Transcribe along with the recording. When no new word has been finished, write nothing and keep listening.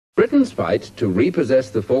Britain's fight to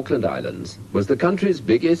repossess the Falkland Islands was the country's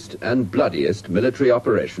biggest and bloodiest military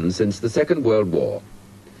operation since the Second World War.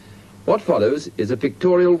 What follows is a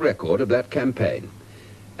pictorial record of that campaign,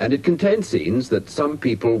 and it contains scenes that some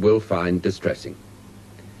people will find distressing.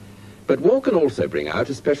 But war can also bring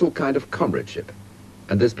out a special kind of comradeship,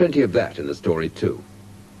 and there's plenty of that in the story too.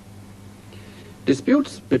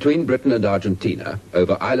 Disputes between Britain and Argentina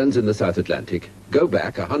over islands in the South Atlantic go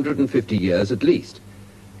back 150 years at least,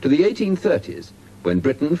 to the 1830s, when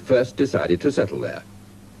Britain first decided to settle there.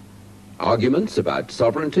 Arguments about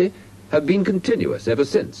sovereignty have been continuous ever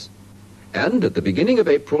since, and at the beginning of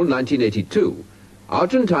April 1982,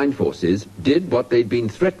 Argentine forces did what they'd been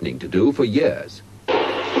threatening to do for years. They've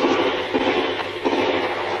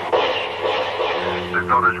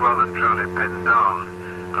got us well and truly pinned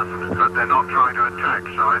down, but they're not trying to attack,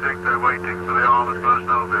 so I think they're waiting for the armoured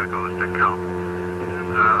personnel vehicles to come.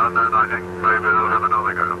 And then I think maybe they'll have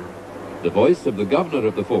another go. The voice of the Governor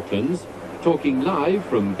of the Falklands, talking live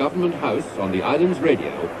from Government House on the island's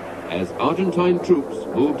radio as Argentine troops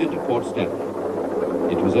moved into Port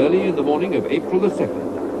Stanley. It was early in the morning of April the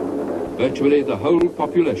 2nd. Virtually the whole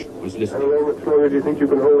population was listening. How much longer do you think you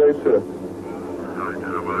can hold out, sir? I don't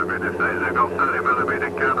know, well, I mean, if they've got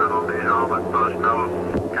 30mm cannon on the armoured personnel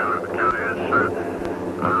carriers, so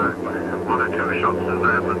one or two shots of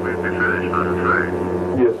them and we'd be finished, I'm afraid.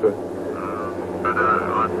 Yes, sir. But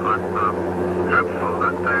I'm hopeful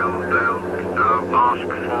that they'll ask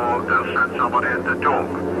for, they'll send somebody in to talk.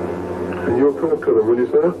 And you'll talk to them, will you,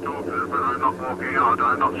 sir? I'll talk to them, but I'm not walking out.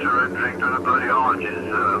 I'm not surrendering to the bloody arches,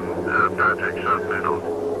 Patrick, certainly not.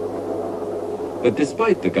 But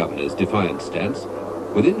despite the Governor's defiant stance,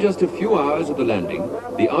 within just a few hours of the landing,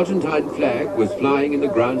 the Argentine flag was flying in the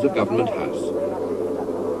grounds of Government House.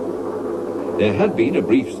 There had been a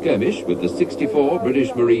brief skirmish with the 64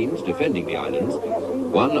 British Marines defending the islands.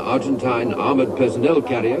 One Argentine armoured personnel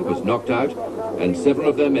carrier was knocked out and several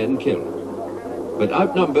of their men killed. But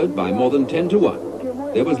outnumbered by more than 10 to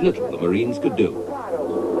 1, there was little the Marines could do.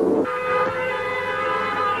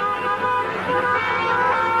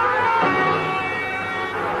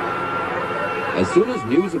 As soon as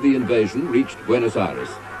news of the invasion reached Buenos Aires,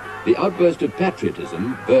 the outburst of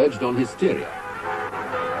patriotism verged on hysteria.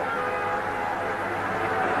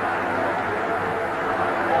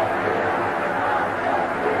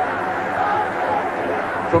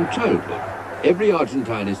 From childhood, every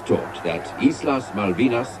Argentine is taught that Islas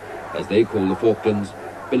Malvinas, as they call the Falklands,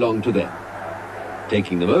 belong to them.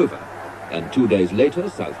 Taking them over, and 2 days later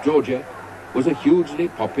South Georgia, was a hugely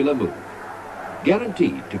popular move,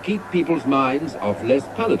 guaranteed to keep people's minds off less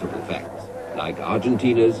palatable facts, like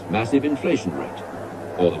Argentina's massive inflation rate,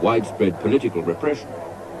 or the widespread political repression.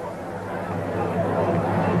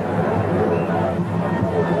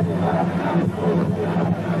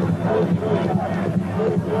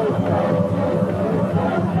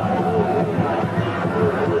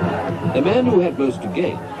 The man who had most to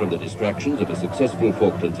gain from the distractions of a successful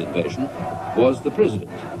Falklands invasion was the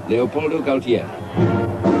president, Leopoldo Galtieri.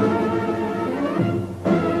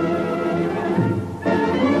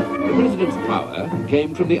 The president's power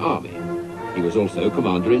came from the army. He was also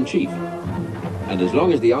commander-in-chief. And as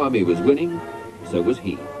long as the army was winning, so was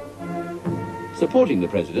he. Supporting the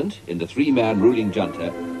president in the three-man ruling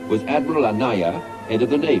junta was Admiral Anaya, head of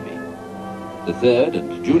the Navy. The third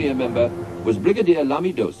and junior member was Brigadier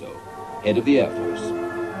Lamidoso, head of the Air Force.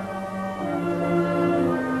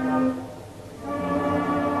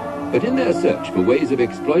 But in their search for ways of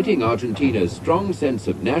exploiting Argentina's strong sense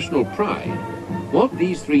of national pride, what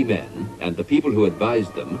these three men, and the people who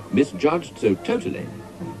advised them, misjudged so totally,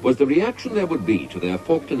 was the reaction there would be to their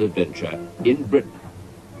Falkland adventure in Britain.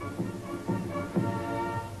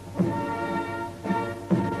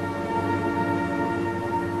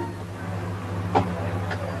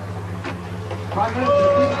 Prime Minister,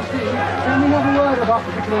 can we have a word about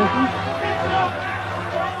the situation?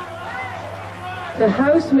 The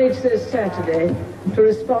House meets this Saturday to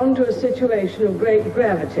respond to a situation of great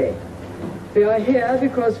gravity. We are here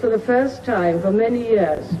because for the first time for many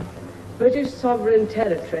years, British sovereign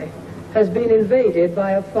territory has been invaded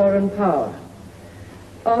by a foreign power.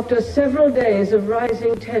 After several days of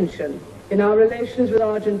rising tension in our relations with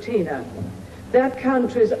Argentina, that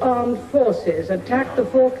country's armed forces attacked the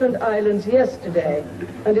Falkland Islands yesterday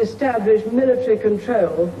and established military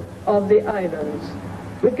control of the islands.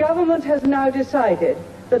 The government has now decided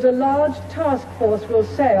that a large task force will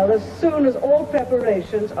sail as soon as all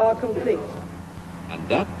preparations are complete. And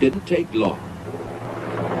that didn't take long.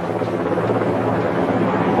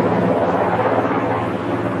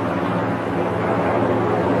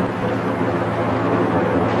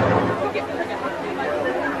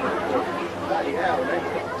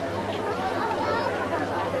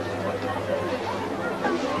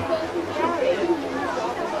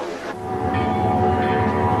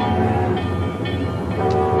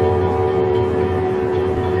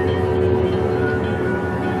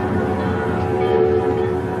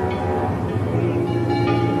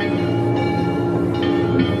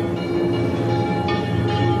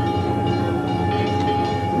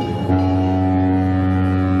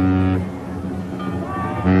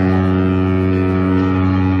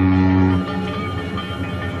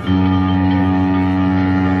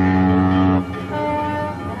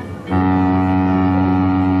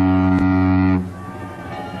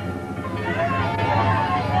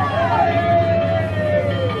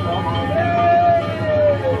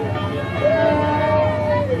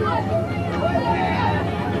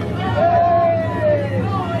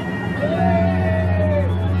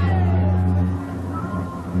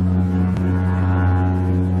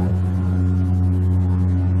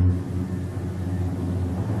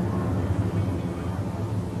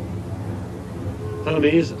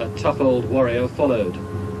 armies, a tough old warrior followed.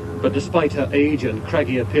 But despite her age and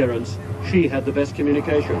craggy appearance, she had the best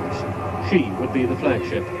communications. She would be the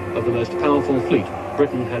flagship of the most powerful fleet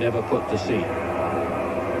Britain had ever put to sea.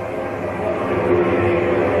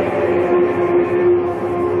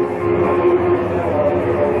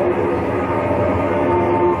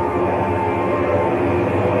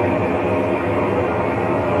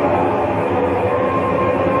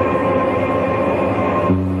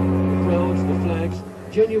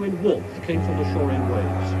 Genuine warmth came from the shore-end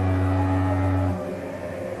waves.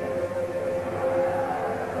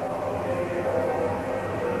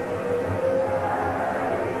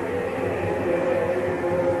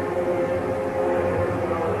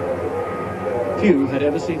 Few had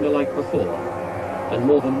ever seen the like before, and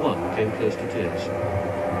more than one came close to tears.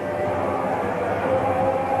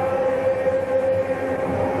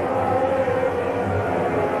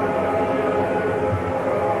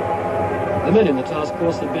 The men in the task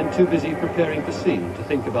force had been too busy preparing for sea to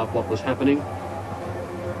think about what was happening,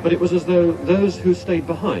 but it was as though those who stayed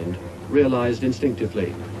behind realized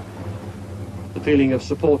instinctively. The feeling of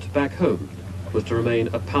support back home was to remain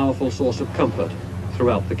a powerful source of comfort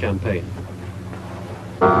throughout the campaign.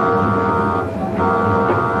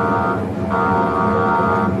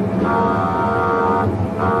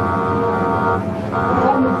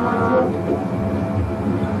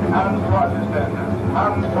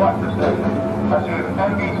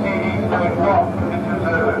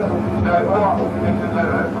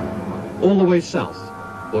 All the way south,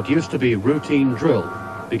 what used to be routine drill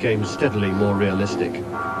became steadily more realistic.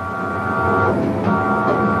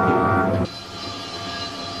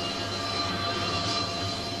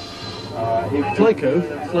 FLICO,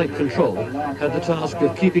 Flight Control, had the task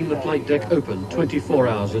of keeping the flight deck open 24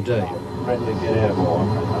 hours a day. Friendly get airborne.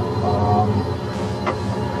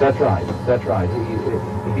 That's right.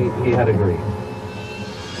 He had agreed.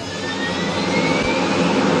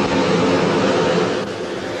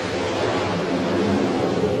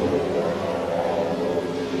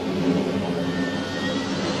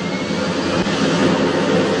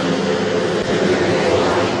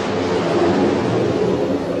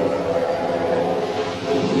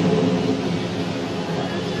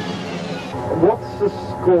 What's the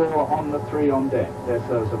score on the three on deck, their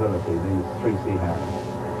serviceability, these 3C hands?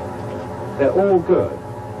 They're all good.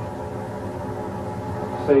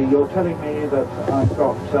 So you're telling me that I've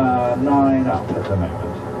got 9 up at the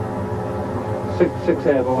moment. 6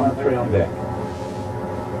 airborne and 3 on deck.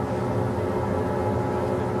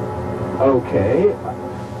 Okay.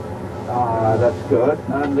 That's good.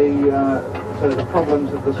 And so the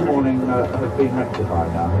problems of this morning have been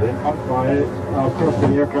rectified now, have they? Of course, the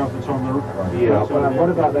aircraft is on the roof. Yeah, but what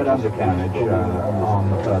about that undercarriage on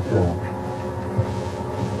the first launch?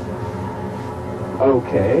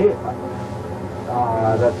 Okay.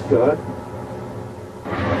 That's good.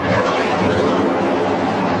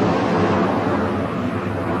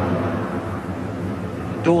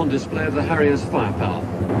 Dawn display of the Harrier's firepower.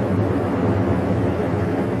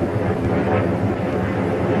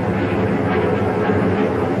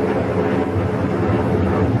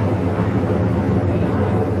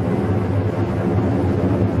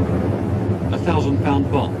 A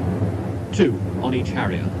 1,000-pound bomb, 2 on each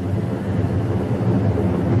Harrier.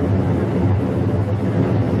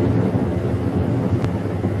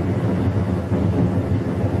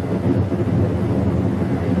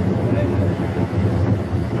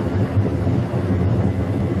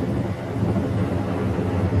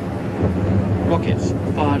 Rockets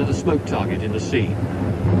fired at a smoke target in the sea.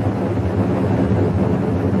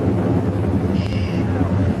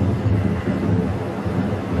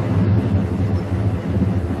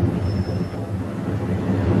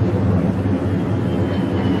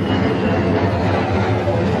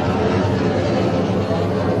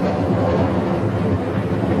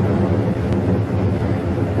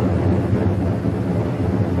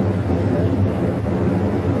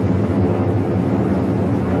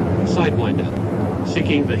 Sidewinder,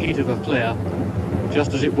 seeking the heat of a flare,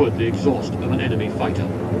 just as it would the exhaust of an enemy fighter.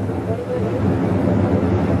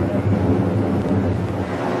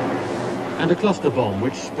 And a cluster bomb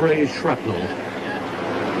which sprays shrapnel.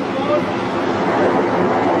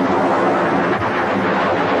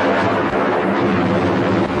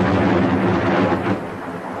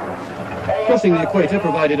 Crossing the equator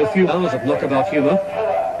provided a few hours of knockabout humour.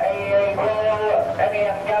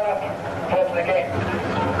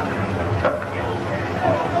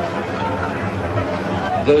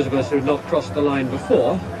 Those of us who had not crossed the line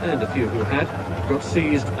before, and a few who had, got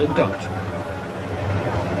seized and dunked.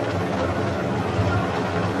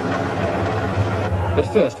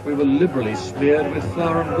 At first we were liberally smeared with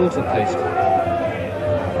flour and water paste.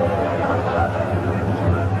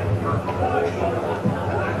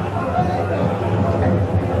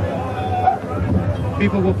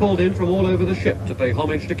 People were pulled in from all over the ship to pay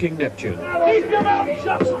homage to King Neptune. Keep your mouth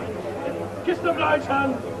shut! Kiss the bloke's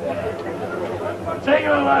hand! Take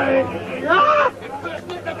him away! Ah!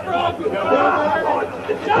 The frog!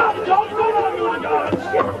 The judge! Don't go on, you guys!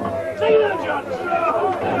 See the judge!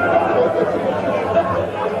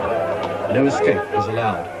 No escape was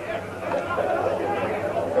allowed.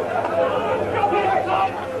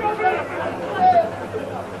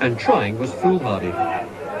 And trying was foolhardy.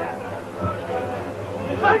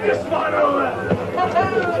 Take your spine over!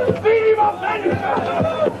 Beat him up, then!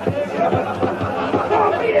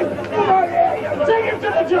 Oh, beat him! Take him to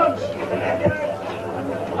the judge!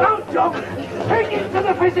 Don't jump! Take him to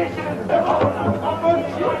the physician!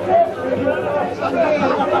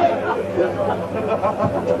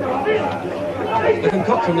 The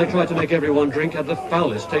concoction they tried to make everyone drink had the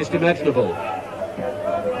foulest taste imaginable.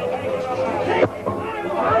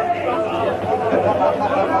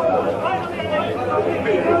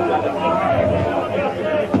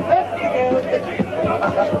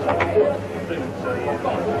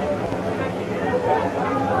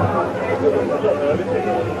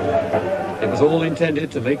 It was all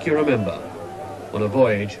intended to make you remember. On a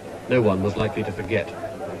voyage, no one was likely to forget.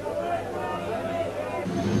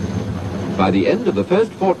 By the end of the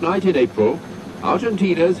first fortnight in April,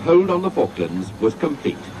 Argentina's hold on the Falklands was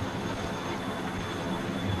complete.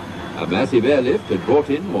 A massive airlift had brought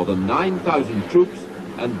in more than 9,000 troops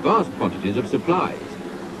and vast quantities of supplies.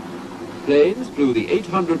 Planes flew the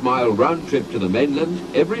 800-mile round trip to the mainland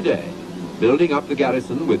every day, building up the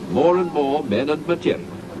garrison with more and more men and material.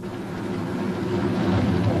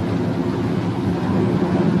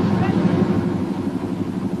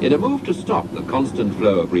 In a move to stop the constant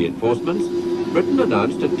flow of reinforcements, Britain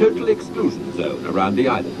announced a total exclusion zone around the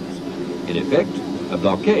islands. In effect, a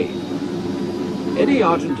blockade. Any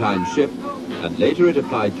Argentine ship, and later it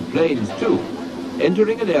applied to planes too,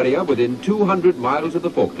 entering an area within 200 miles of the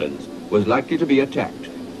Falklands was likely to be attacked.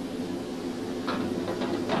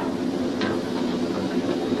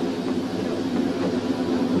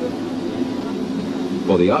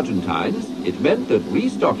 For the Argentines, it meant that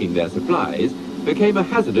restocking their supplies became a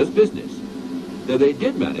hazardous business, though they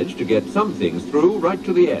did manage to get some things through right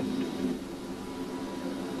to the end.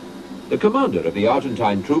 The commander of the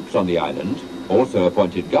Argentine troops on the island, also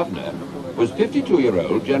appointed governor, was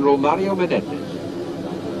 52-year-old General Mario Menendez.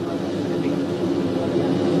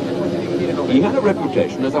 He had a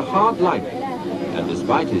reputation as a hard liner, and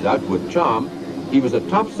despite his outward charm, he was a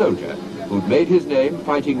tough soldier who'd made his name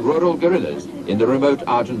fighting rural guerrillas in the remote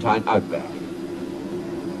Argentine outback.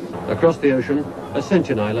 Across the ocean,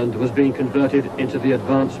 Ascension Island was being converted into the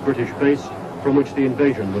advanced British base from which the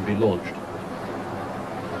invasion would be launched.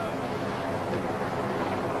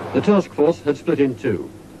 The task force had split in two.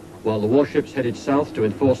 While the warships headed south to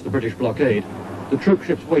enforce the British blockade, the troop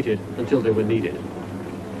ships waited until they were needed.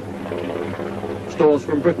 Stores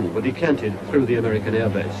from Britain were decanted through the American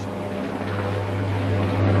airbase.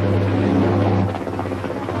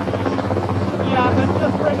 Yeah, but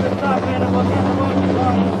just bring the stuff in and we'll get the work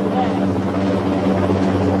started today.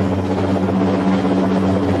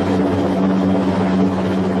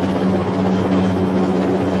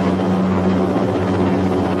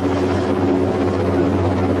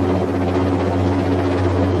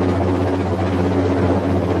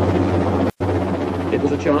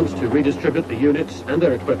 Chance to redistribute the units and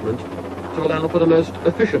their equipment to allow for the most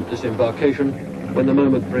efficient disembarkation when the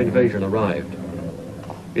moment for invasion arrived.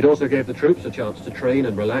 It also gave the troops a chance to train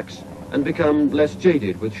and relax and become less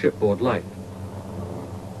jaded with shipboard life.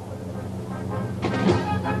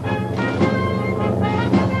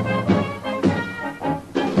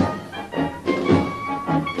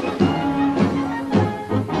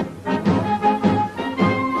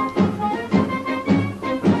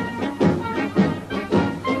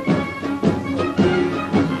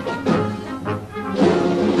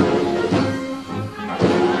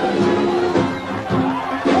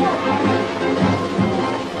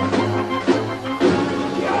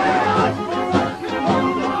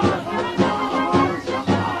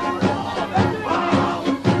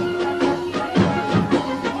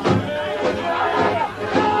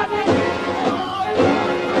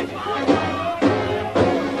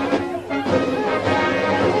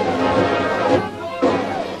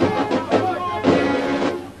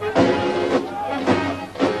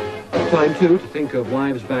 Time too to think of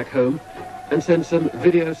wives back home and send some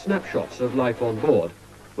video snapshots of life on board,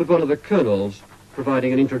 with one of the colonels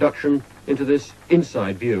providing an introduction into this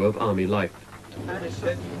inside view of army life.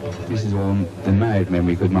 This is all the married men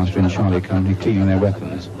we could muster in Charlie County cleaning their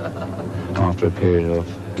weapons after a period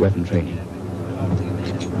of weapon training.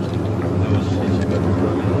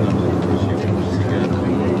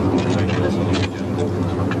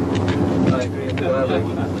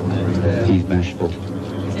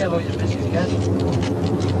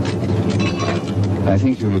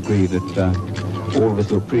 think you'll agree that all of us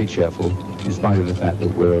look pretty cheerful, in spite of the fact that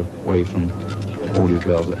we're away from all you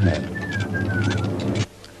girls at home.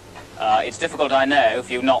 It's difficult, I know,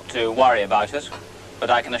 for you not to worry about us, but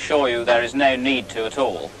I can assure you there is no need to at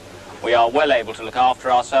all. We are well able to look after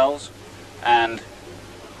ourselves, and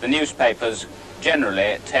the newspapers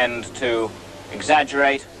generally tend to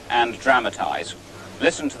exaggerate and dramatise.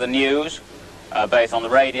 Listen to the news, both on the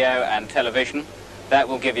radio and television. That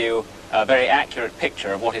will give you a very accurate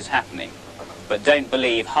picture of what is happening. But don't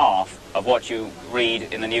believe half of what you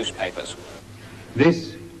read in the newspapers.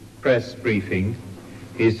 This press briefing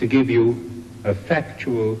is to give you a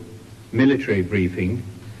factual military briefing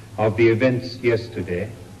of the events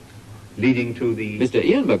yesterday leading to the... Mr.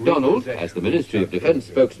 Ian MacDonald, as the Ministry of Defence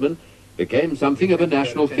spokesman, became something of a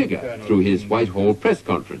national figure through his Whitehall press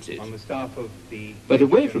conferences. But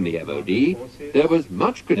away from the MOD, there was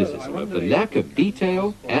much criticism of the lack of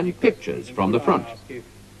detail and pictures from the front.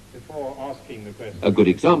 A good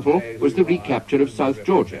example was the recapture of South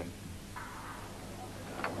Georgia.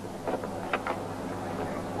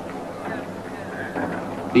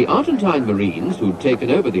 The Argentine Marines who'd taken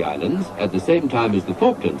over the islands at the same time as the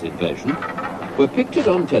Falklands invasion were pictured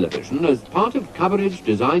on television as part of coverage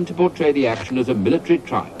designed to portray the action as a military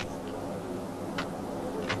triumph.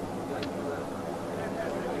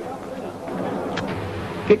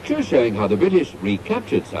 Pictures showing how the British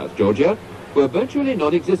recaptured South Georgia were virtually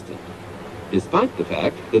non-existent, despite the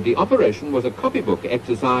fact that the operation was a copybook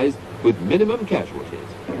exercise with minimum casualties.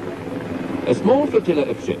 A small flotilla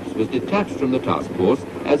of ships was detached from the task force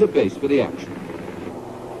as a base for the action.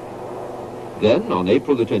 Then, on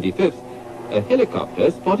April the 25th, a helicopter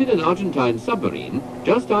spotted an Argentine submarine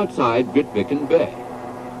just outside Grytviken Bay.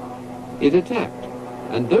 It attacked,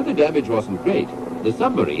 and though the damage wasn't great, the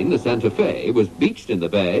submarine, the Santa Fe, was beached in the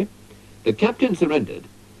bay, the captain surrendered,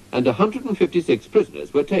 and 156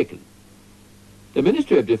 prisoners were taken. The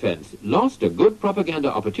Ministry of Defence lost a good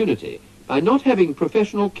propaganda opportunity by not having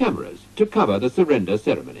professional cameras to cover the surrender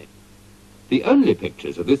ceremony. The only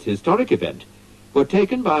pictures of this historic event were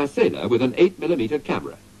taken by a sailor with an 8mm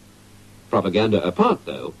camera. Propaganda apart,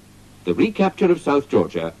 though, the recapture of South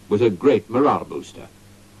Georgia was a great morale booster.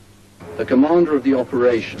 The commander of the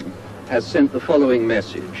operation has sent the following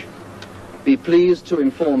message. Be pleased to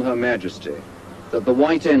inform Her Majesty that the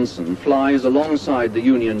White Ensign flies alongside the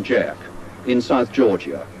Union Jack in South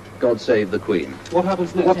Georgia. God save the Queen. What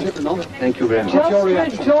happens next? Thank you very much. Just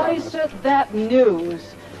rejoice at that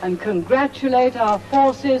news and congratulate our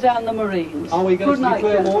forces and the Marines. Are we going to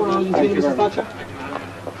declare war on Argentina, Mr. Thatcher?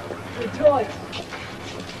 Rejoice.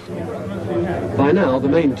 By now, the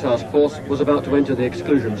main task force was about to enter the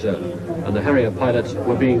exclusion zone, and the Harrier pilots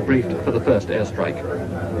were being briefed for the first airstrike.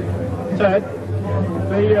 Ted,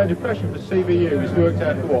 the depression for CBU is worked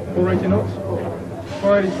out to what, 480 knots?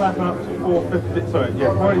 480 flap up to 450, sorry,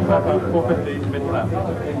 yeah, 480 flap up to 450 mid flap.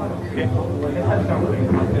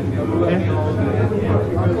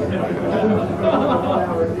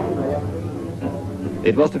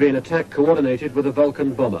 It was to be an attack coordinated with a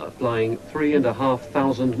Vulcan bomber flying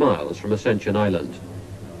 3,500 miles from Ascension Island.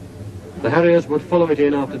 The Harriers would follow it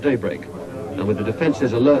in after daybreak, and with the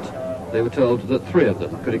defences alert, they were told that 3 of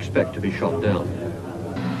them could expect to be shot down.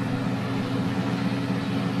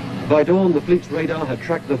 By dawn, the fleet's radar had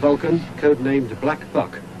tracked the Vulcan, codenamed Black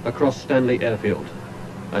Buck, across Stanley Airfield,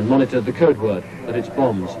 and monitored the code word that its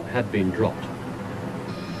bombs had been dropped.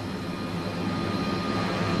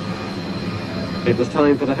 It was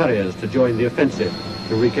time for the Harriers to join the offensive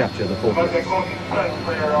to recapture the Falklands.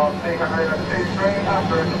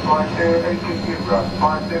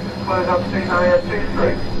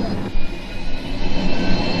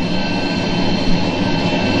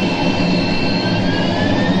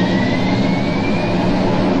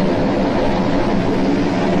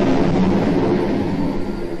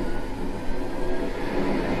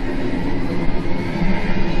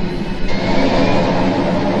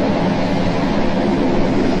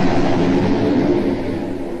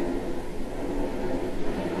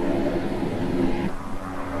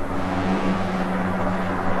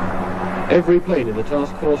 Every plane in the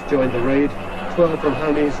task force joined the raid, 12 from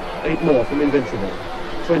Hermes, 8 more from Invincible,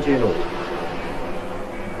 20 in all.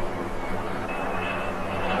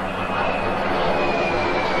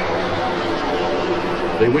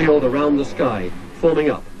 They wheeled around the sky, forming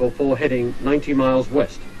up before heading 90 miles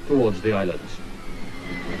west towards the islands.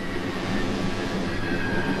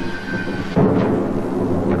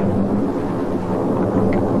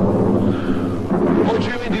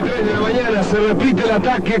 8:23 de la mañana se repite el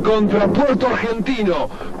ataque contra Puerto Argentino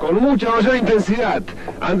con mucha mayor intensidad.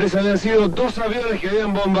 Antes habían sido 2 aviones que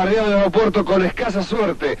habían bombardeado el aeropuerto con escasa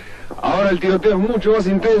suerte. Ahora el tiroteo es mucho más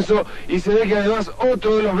intenso y se ve que además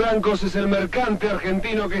otro de los blancos es el mercante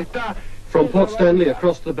argentino que está... From Port Stanley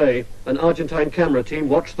across the bay, an Argentine camera team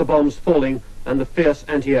watched the bombs falling and the fierce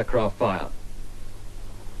anti-aircraft fire.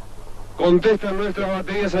 Contestan nuestras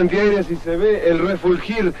baterías antiaéreas y se ve el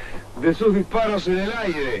refulgir de sus disparos en el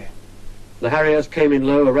aire. The Harriers came in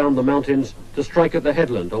low around the mountains to strike at the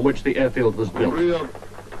headland on which the airfield was built.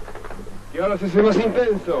 Y ahora se hace más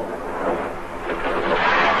intenso.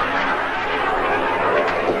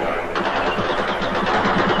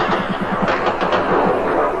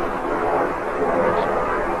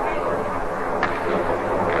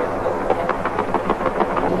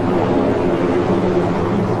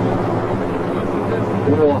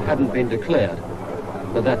 War hadn't been declared,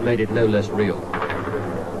 but that made it no less real.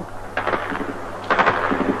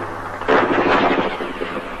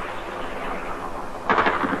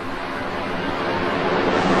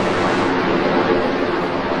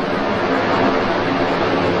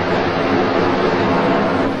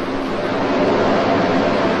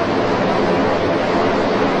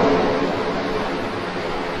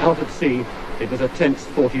 Out at sea, it was a tense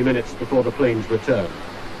 40 minutes before the planes returned,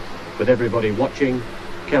 with everybody watching,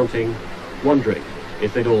 counting, wondering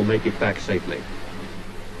if they'd all make it back safely.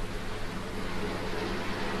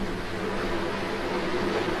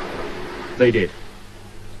 They did.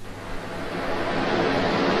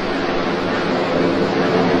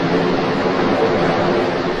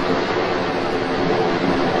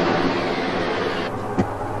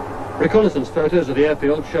 Reconnaissance photos of the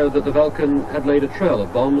airfield showed that the Vulcan had laid a trail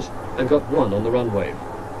of bombs and got one on the runway.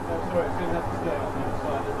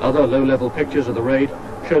 Other low-level pictures of the raid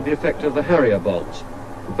showed the effect of the Harrier bombs.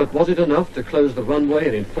 But was it enough to close the runway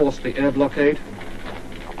and enforce the air blockade?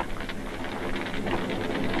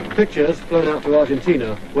 Pictures flown out to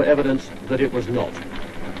Argentina were evidence that it was not.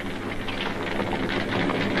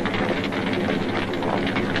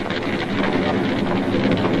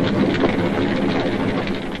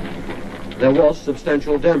 There was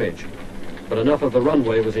substantial damage, but enough of the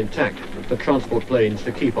runway was intact for transport planes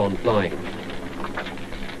to keep on flying.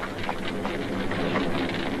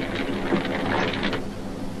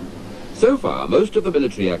 So far, most of the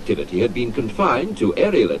military activity had been confined to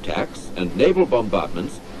aerial attacks and naval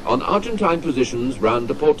bombardments on Argentine positions round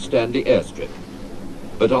the Port Stanley airstrip.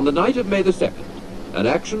 But on the night of May the 2nd, an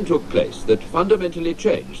action took place that fundamentally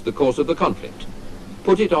changed the course of the conflict,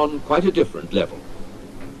 put it on quite a different level.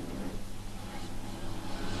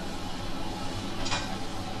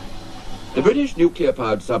 The British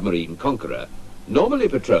nuclear-powered submarine Conqueror normally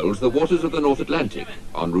patrols the waters of the North Atlantic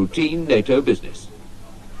on routine NATO business.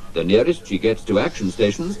 The nearest she gets to action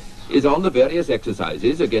stations is on the various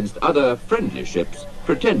exercises against other friendly ships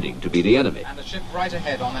pretending to be the enemy. And the ship right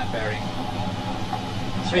ahead on that bearing.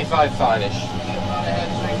 355-ish.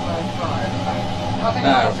 355.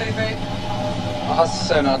 Now, I'll ask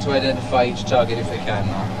sonar to identify each target if they can.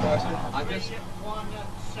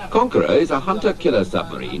 Conqueror is a hunter-killer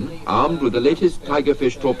submarine armed with the latest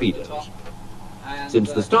Tigerfish torpedoes.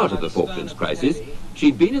 Since the start of the Falklands crisis,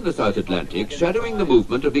 she'd been in the South Atlantic shadowing the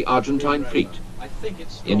movement of the Argentine fleet.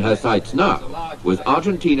 In her sights now was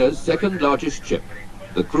Argentina's second-largest ship,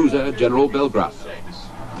 the cruiser General Belgrano.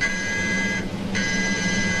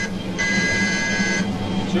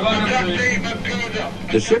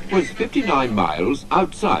 The ship was 59 miles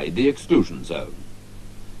outside the exclusion zone.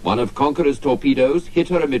 One of Conqueror's torpedoes hit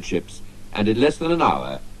her amidships, and in less than an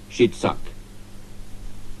hour, she'd sunk.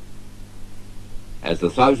 As the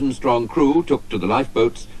 1,000-strong crew took to the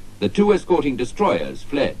lifeboats, the two escorting destroyers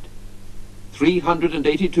fled.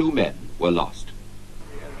 382 men were lost.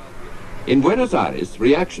 In Buenos Aires,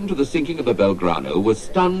 reaction to the sinking of the Belgrano was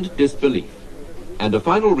stunned disbelief, and a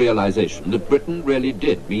final realization that Britain really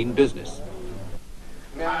did mean business.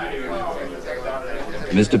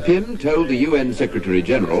 Mr. Pym told the UN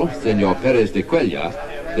Secretary-General, Senor Perez de Cuellar,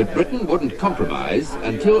 that Britain wouldn't compromise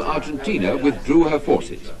until Argentina withdrew her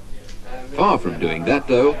forces. Far from doing that,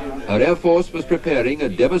 though, her Air Force was preparing a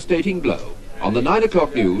devastating blow. On the 9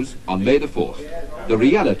 o'clock news on May the 4th, the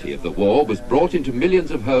reality of the war was brought into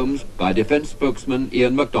millions of homes by Defence spokesman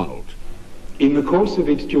Ian MacDonald. In the course of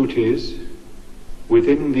its duties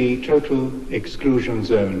within the total exclusion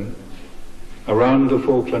zone around the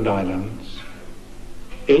Falkland Islands,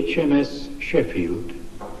 HMS Sheffield,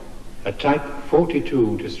 a Type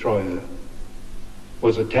 42 destroyer,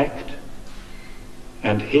 was attacked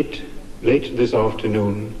and hit late this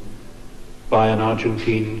afternoon by an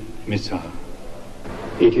Argentine missile.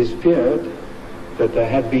 It is feared that there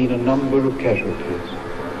have been a number of casualties,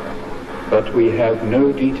 but we have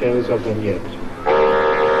no details of them yet.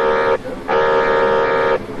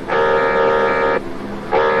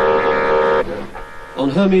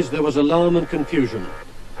 Hermes there was alarm and confusion.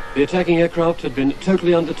 The attacking aircraft had been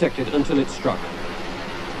totally undetected until it struck.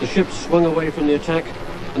 The ship swung away from the attack,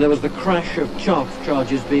 and there was the crash of chaff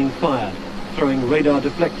charges being fired, throwing radar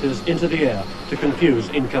deflectors into the air to confuse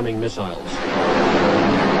incoming missiles.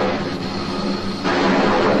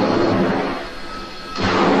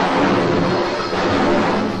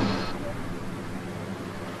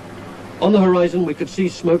 On the horizon we could see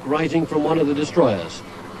smoke rising from one of the destroyers.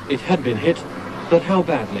 It had been hit, but how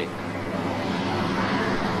badly?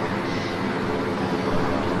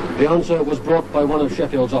 The answer was brought by one of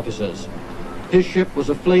Sheffield's officers. His ship was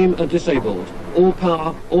aflame and disabled. All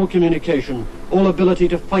power, all communication, all ability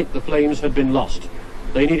to fight the flames had been lost.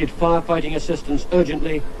 They needed firefighting assistance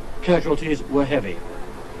urgently. Casualties were heavy.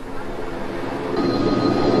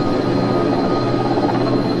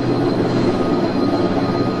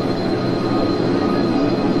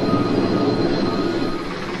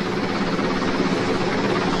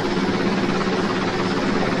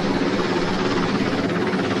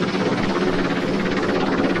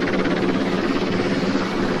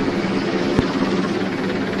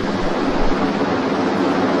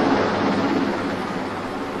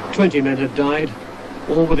 "20 men had died,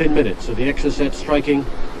 all within minutes of the Exocet striking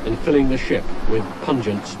and filling the ship with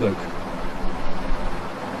pungent smoke.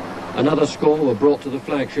 Another score were brought to the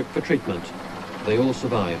flagship for treatment. They all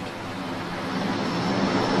survived.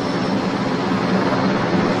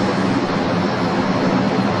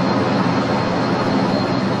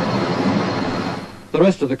 The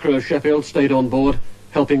rest of the crew of Sheffield stayed on board,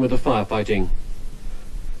 helping with the firefighting.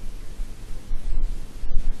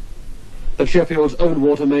 But Sheffield's own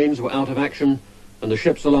water mains were out of action, and the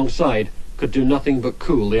ships alongside could do nothing but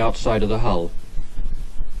cool the outside of the hull.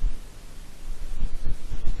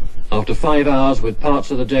 After 5 hours with parts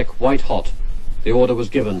of the deck white hot, the order was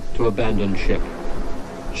given to abandon ship.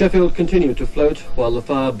 Sheffield continued to float while the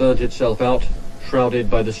fire burnt itself out, shrouded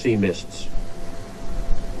by the sea mists.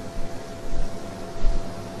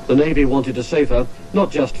 The Navy wanted to save her, not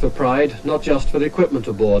just for pride, not just for the equipment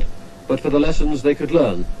aboard, but for the lessons they could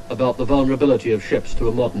learn about the vulnerability of ships to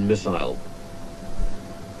a modern missile.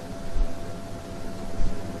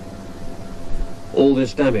 All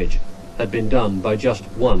this damage had been done by just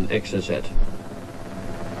one Exocet.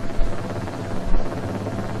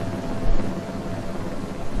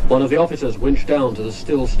 One of the officers winched down to the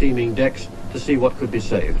still steaming decks to see what could be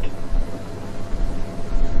saved.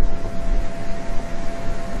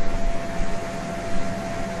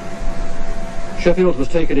 Sheffield was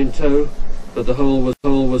taken in tow, but the hull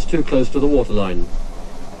was too close to the waterline.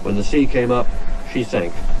 When the sea came up, she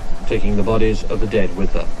sank, taking the bodies of the dead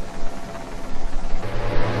with her.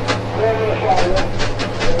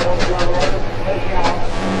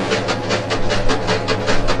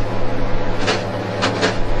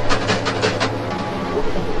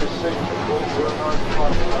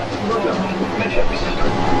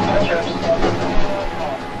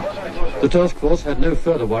 The task force had no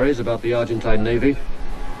further worries about the Argentine Navy.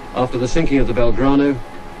 After the sinking of the Belgrano,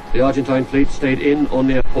 the Argentine fleet stayed in or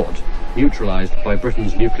near port, neutralized by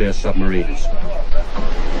Britain's nuclear submarines.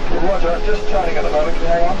 Roger, just turning at the moment,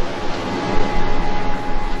 carry on.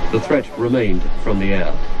 The threat remained from the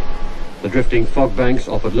air. The drifting fog banks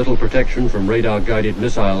offered little protection from radar-guided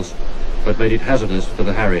missiles, but made it hazardous for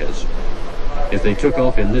the Harriers. If they took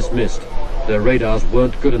off in this mist, their radars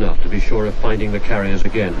weren't good enough to be sure of finding the carriers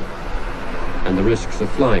again. And the risks of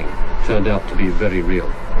flying turned out to be very real.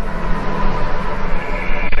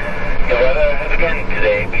 The weather has again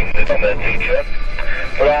today been the dominant feature.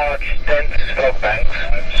 Large, dense fog banks,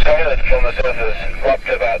 solid from the surface, up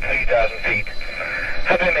to about 3,000 feet,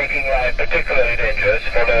 have been making life particularly dangerous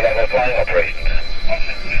for low-level flying operations.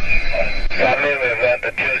 Sadly, we have learned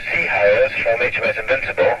that 2 sea harriers from HMS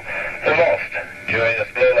Invincible were lost during a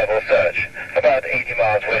low-level search about 80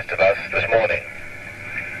 miles west of us this morning.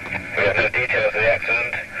 We have no details of the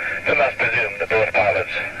accident, but must presume that both pilots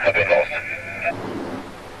have been lost.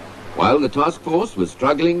 While the task force was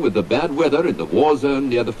struggling with the bad weather in the war zone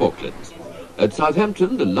near the Falklands, at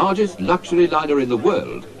Southampton, the largest luxury liner in the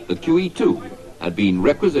world, the QE2, had been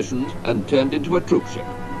requisitioned and turned into a troop ship.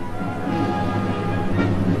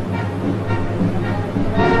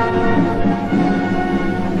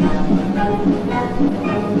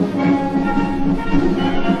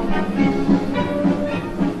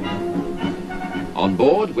 On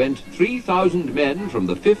board went 3,000 men from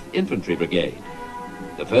the 5th Infantry Brigade.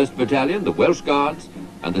 The 1st Battalion, the Welsh Guards,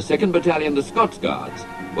 and the 2nd Battalion, the Scots Guards,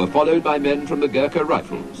 were followed by men from the Gurkha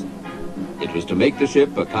Rifles. It was to make the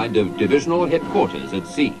ship a kind of divisional headquarters at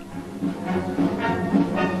sea.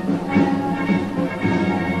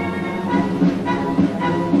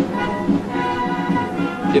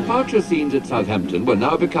 departure scenes at Southampton were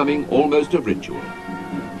now becoming almost a ritual.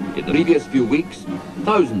 In the previous few weeks,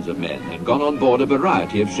 thousands of men had gone on board a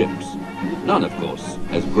variety of ships. None, of course,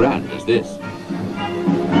 as grand as this.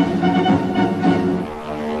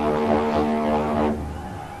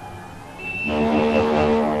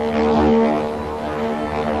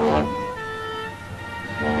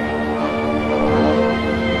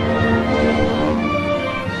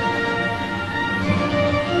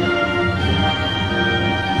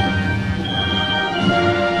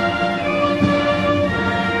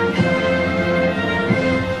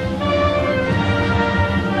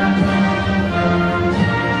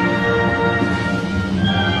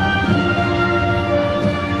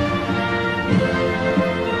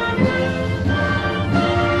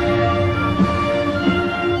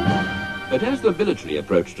 But as the military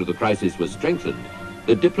approach to the crisis was strengthened,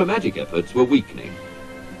 the diplomatic efforts were weakening.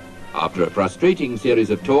 After a frustrating series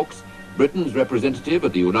of talks, Britain's representative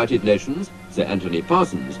at the United Nations, Sir Anthony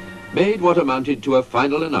Parsons, made what amounted to a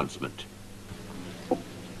final announcement.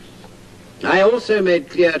 I also made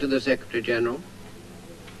clear to the Secretary-General,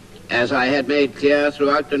 as I had made clear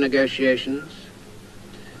throughout the negotiations,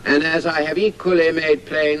 and as I have equally made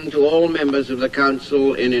plain to all members of the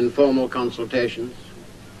Council in informal consultations,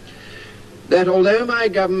 that although my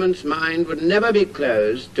government's mind would never be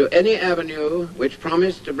closed to any avenue which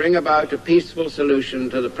promised to bring about a peaceful solution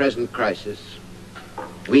to the present crisis,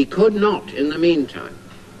 we could not, in the meantime,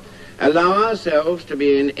 allow ourselves to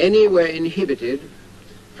be in any way inhibited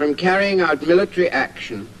from carrying out military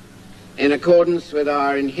action in accordance with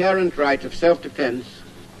our inherent right of self-defense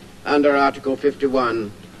under Article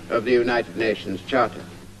 51 of the United Nations Charter.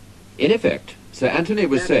 In effect, Sir Anthony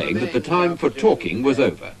was saying that the time for talking was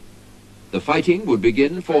over. The fighting would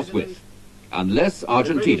begin forthwith, unless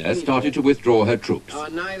Argentina started to withdraw her troops.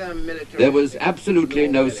 There was absolutely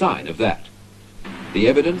no sign of that. The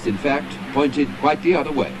evidence, in fact, pointed quite the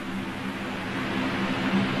other way.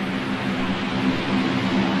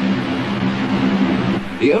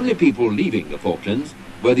 The only people leaving the Falklands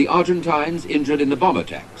were the Argentines injured in the bomb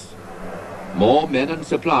attacks. More men and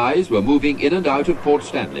supplies were moving in and out of Port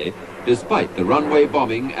Stanley, despite the runway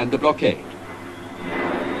bombing and the blockade.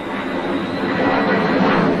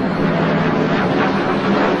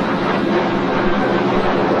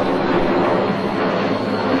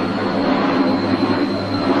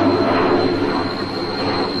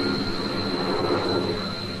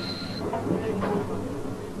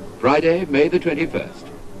 Friday, May the 21st.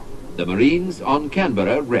 The Marines on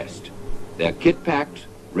Canberra rest, their kit packed,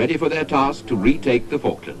 ready for their task to retake the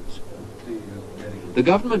Falklands. The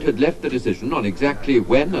government had left the decision on exactly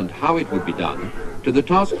when and how it would be done to the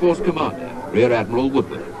task force commander, Rear Admiral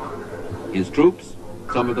Woodward. His troops,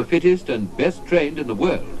 some of the fittest and best trained in the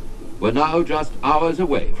world, were now just hours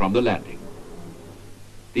away from the landing.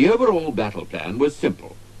 The overall battle plan was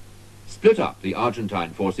simple. Split up the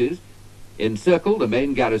Argentine forces, encircle the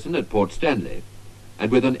main garrison at Port Stanley, and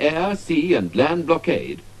with an air, sea and land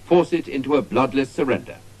blockade, force it into a bloodless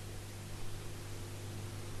surrender.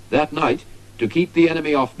 That night, to keep the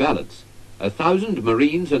enemy off balance, 1,000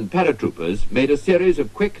 Marines and paratroopers made a series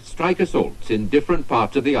of quick strike assaults in different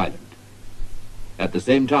parts of the island. At the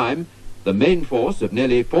same time, the main force of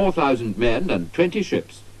nearly 4,000 men and 20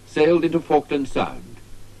 ships sailed into Falkland Sound.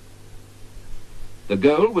 The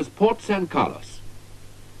goal was Port San Carlos.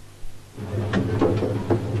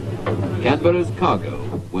 Canberra's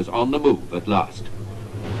cargo was on the move at last.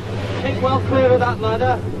 Keep well clear of that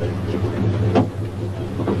ladder.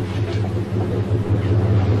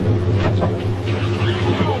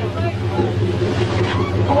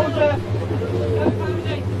 Hold it.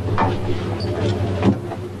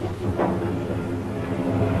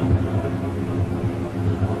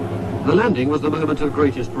 The landing was the moment of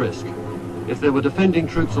greatest risk. If there were defending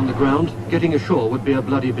troops on the ground, getting ashore would be a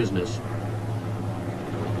bloody business.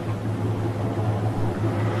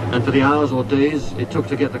 And for the hours or days it took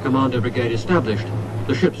to get the Commander Brigade established,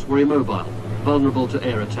 the ships were immobile, vulnerable to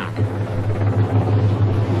air attack.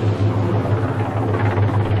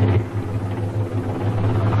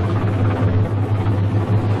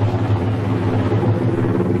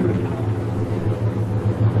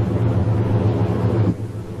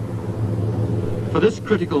 For this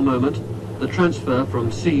critical moment, the transfer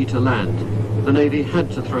from sea to land, the Navy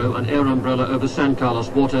had to throw an air umbrella over San Carlos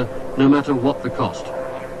water, no matter what the cost.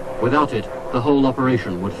 Without it, the whole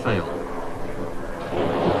operation would fail.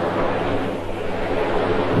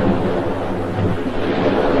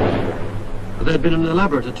 There had been an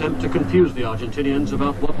elaborate attempt to confuse the Argentinians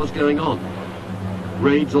about what was going on.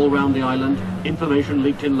 Raids all round the island, information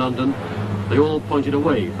leaked in London, they all pointed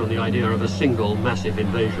away from the idea of a single massive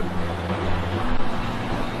invasion.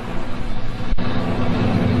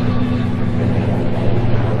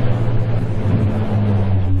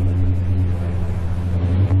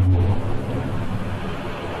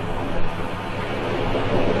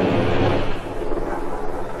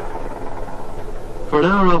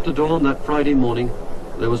 after dawn that Friday morning,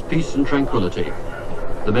 there was peace and tranquility.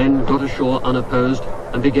 The men got ashore unopposed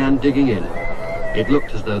and began digging in. It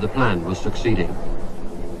looked as though the plan was succeeding.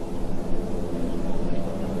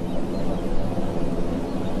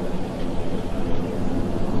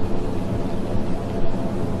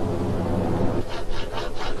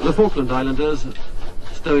 The Falkland Islanders,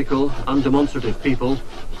 stoical, undemonstrative people,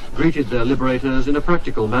 greeted their liberators in a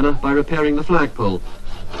practical manner by repairing the flagpole.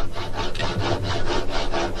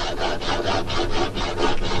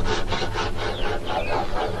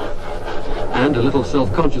 And a little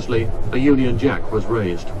self-consciously, a Union Jack was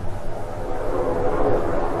raised.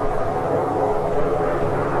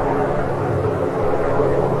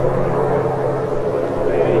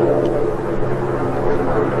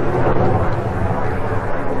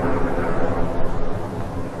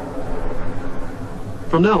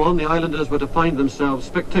 From now on, the islanders were to find themselves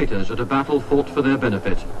spectators at a battle fought for their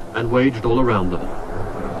benefit and waged all around them.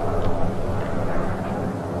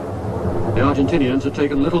 The Argentinians had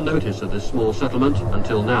taken little notice of this small settlement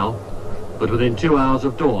until now, but within 2 hours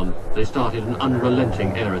of dawn, they started an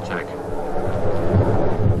unrelenting air attack.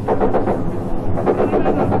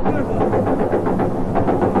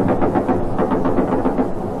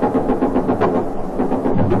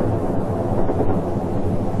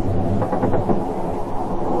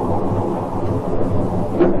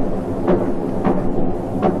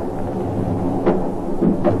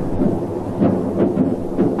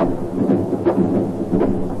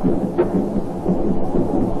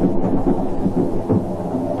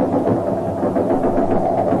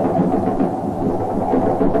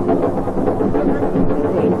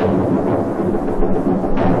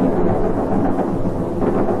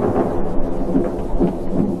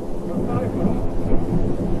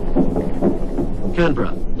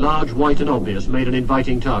 Canberra, large, white and obvious, made an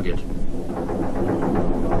inviting target.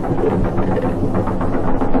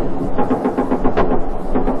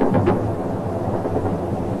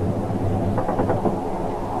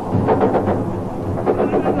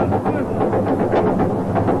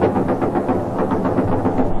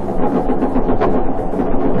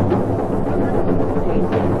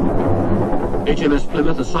 HMS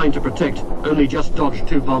Plymouth, assigned to protect, only just dodged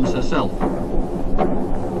 2 bombs herself.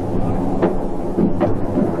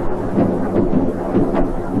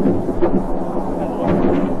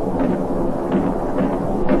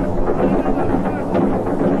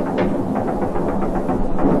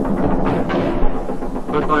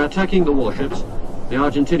 Attacking the warships, the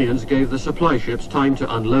Argentinians gave the supply ships time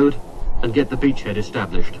to unload and get the beachhead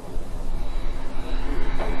established.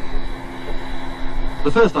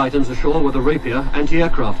 The first items ashore were the Rapier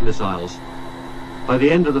anti-aircraft missiles. By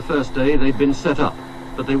the end of the first day, they'd been set up,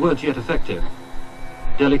 but they weren't yet effective.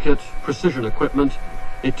 Delicate, precision equipment,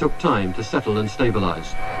 it took time to settle and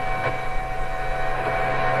stabilize.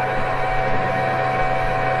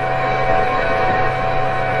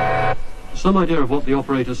 Some idea of what the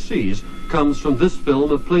operator sees comes from this film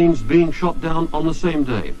of planes being shot down on the same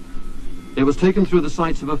day. It was taken through the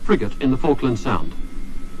sights of a frigate in the Falkland Sound.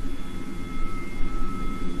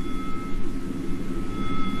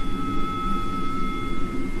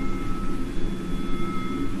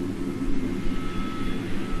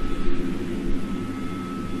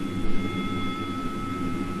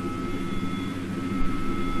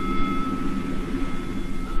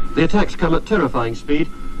 The attacks come at terrifying speed.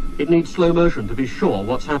 It needs slow motion to be sure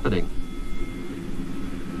what's happening.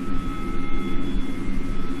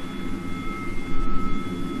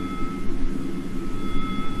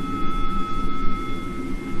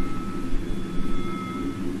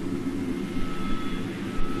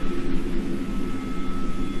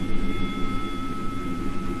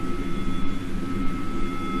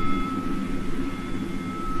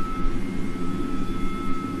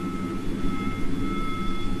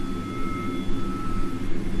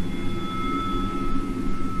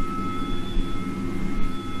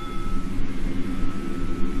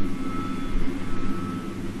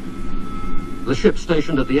 The ship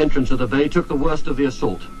stationed at the entrance of the bay took the worst of the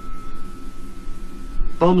assault.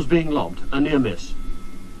 Bombs being lobbed, a near miss.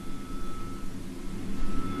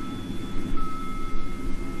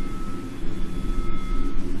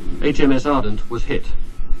 HMS Ardent was hit.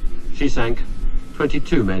 She sank.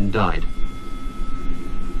 22 men died.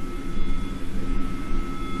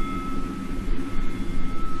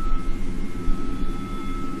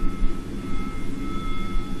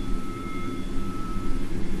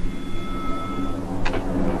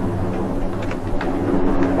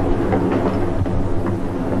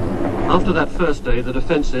 After that first day, the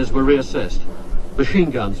defences were reassessed.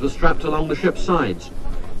 Machine guns were strapped along the ship's sides.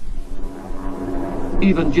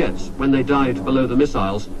 Even jets, when they dived below the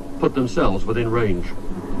missiles, put themselves within range.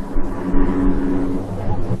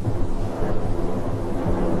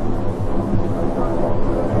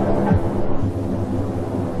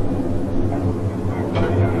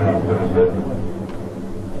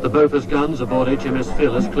 Bofors guns aboard HMS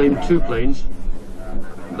Fearless claimed 2 planes.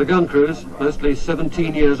 The gun crews, mostly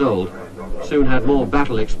 17 years old, soon had more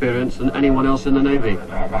battle experience than anyone else in the Navy.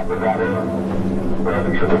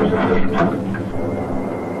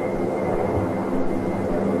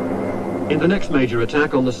 In the next major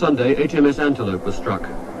attack on the Sunday, HMS Antelope was struck.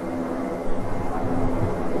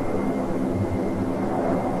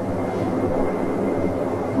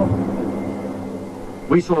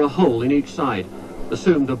 We saw a hole in each side,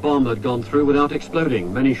 assumed a bomb had gone through without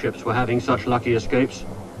exploding. Many ships were having such lucky escapes.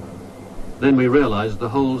 Then we realized the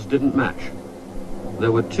holes didn't match. There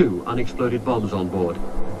were 2 unexploded bombs on board.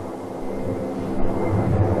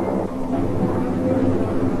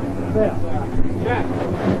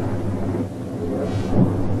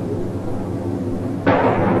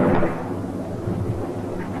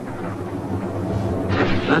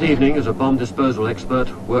 That evening, as a bomb disposal expert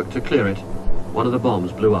worked to clear it, one of the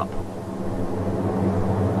bombs blew up.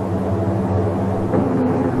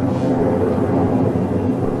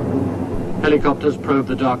 Helicopters probed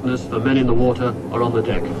the darkness for men in the water or on the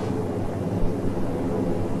deck.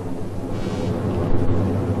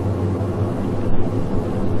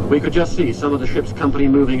 We could just see some of the ship's company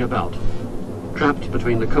moving about, trapped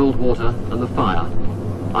between the cold water and the fire.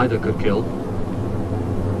 Either could kill.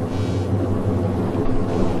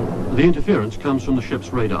 The interference comes from the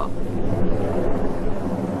ship's radar.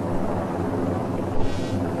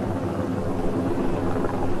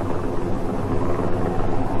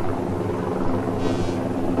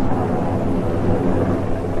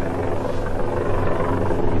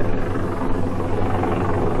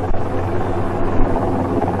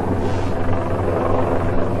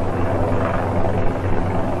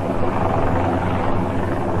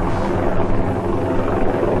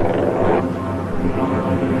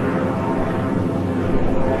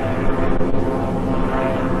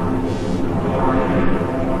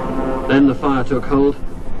 Then the fire took hold,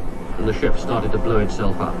 and the ship started to blow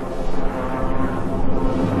itself up.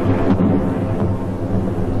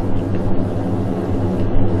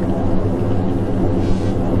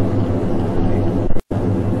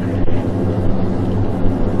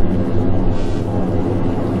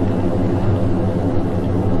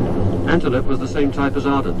 Antelope was the same type as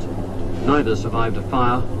Ardent. Neither survived a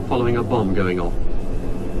fire following a bomb going off.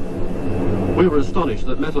 We were astonished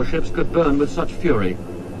that metal ships could burn with such fury,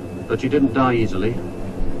 but she didn't die easily.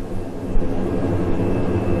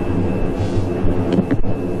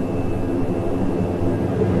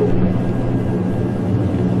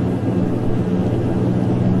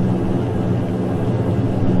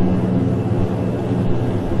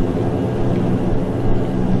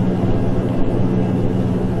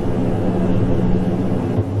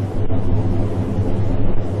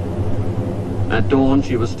 At dawn,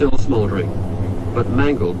 she was still smouldering, but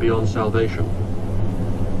mangled beyond salvation.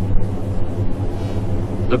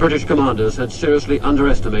 The British commanders had seriously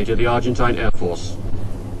underestimated the Argentine Air Force,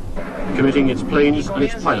 committing its planes and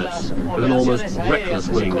its pilots with an almost reckless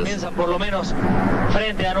willingness. Por lo menos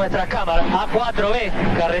frente a nuestras cámaras, A4B,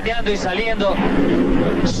 carreteando y saliendo,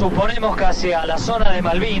 suponemos casi a la zona de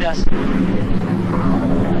Malvinas.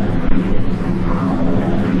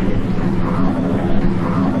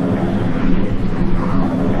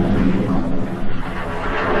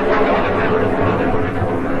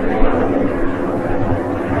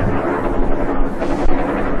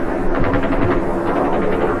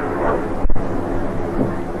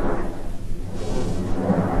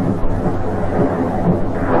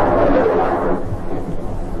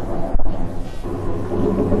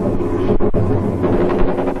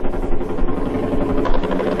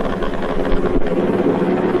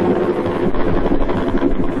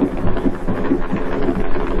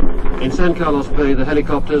 San Carlos Bay, the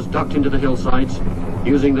helicopters ducked into the hillsides,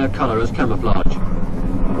 using their colour as camouflage.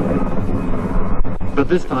 But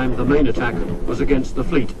this time the main attack was against the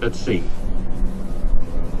fleet at sea.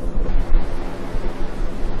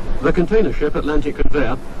 The container ship Atlantic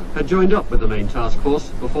Conveyor had joined up with the main task force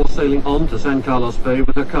before sailing on to San Carlos Bay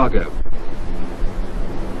with her cargo.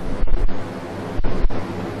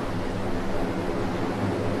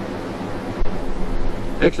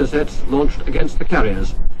 Exocets launched against the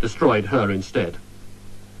carriers destroyed her instead.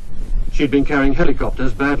 She'd been carrying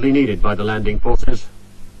helicopters badly needed by the landing forces.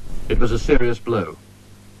 It was a serious blow.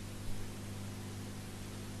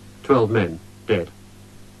 12 men dead.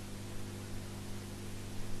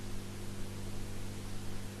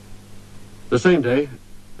 The same day,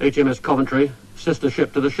 HMS Coventry, sister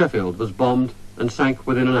ship to the Sheffield, was bombed and sank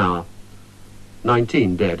within an hour.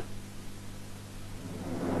 19 dead.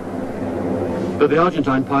 But the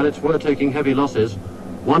Argentine pilots were taking heavy losses.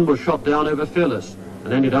 One was shot down over Fearless,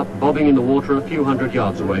 and ended up bobbing in the water a few hundred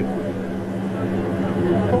yards away.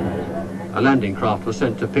 A landing craft was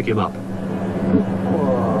sent to pick him up.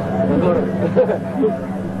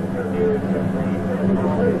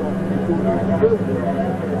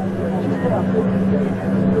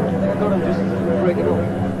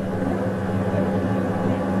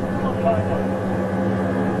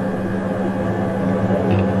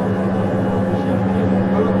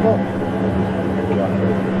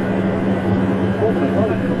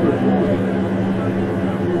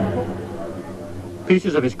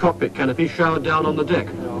 Pieces of his cockpit canopy showered down on the deck.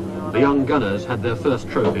 The young gunners had their first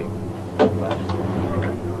trophy.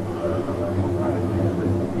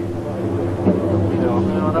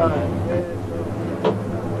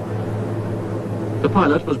 The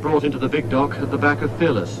pilot was brought into the big dock at the back of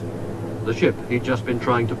Fearless, the ship he'd just been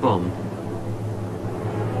trying to bomb.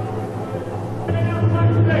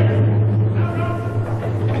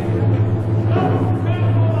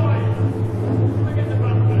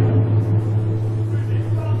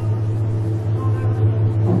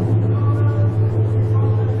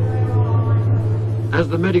 As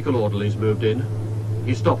the medical orderlies moved in,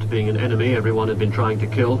 he stopped being an enemy everyone had been trying to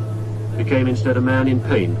kill, became instead a man in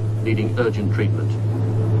pain, needing urgent treatment.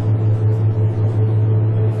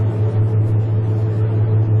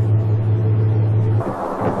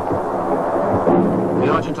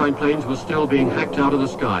 The Argentine planes were still being hacked out of the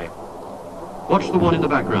sky. Watch the one in the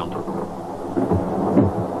background.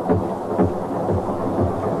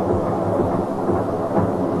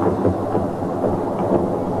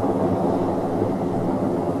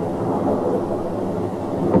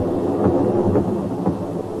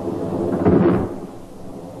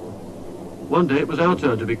 One day it was our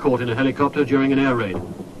turn to be caught in a helicopter during an air raid.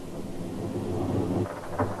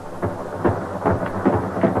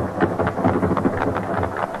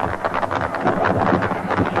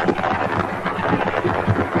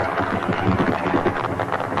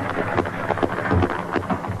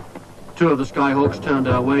 Two of the Skyhawks turned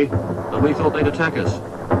our way, and we thought they'd attack us.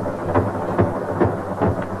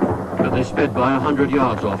 But they sped by 100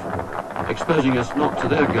 yards off, exposing us not to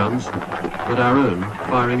their guns, but our own,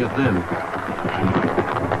 firing at them.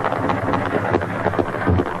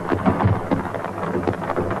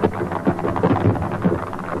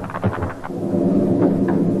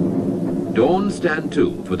 Dawn stand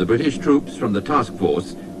to for the British troops from the task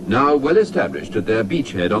force, now well established at their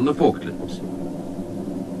beachhead on the Falklands.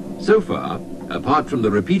 So far, apart from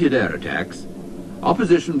the repeated air attacks,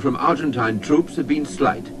 opposition from Argentine troops had been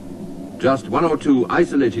slight. Just one or two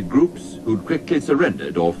isolated groups who'd quickly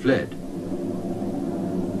surrendered or fled.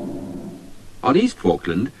 On East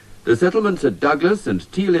Falkland, the settlements at Douglas and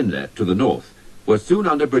Teal Inlet to the north were soon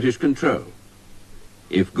under British control.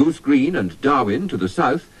 If Goose Green and Darwin to the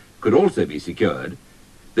south could also be secured,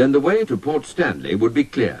 then the way to Port Stanley would be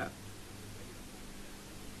clear.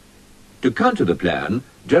 To counter the plan,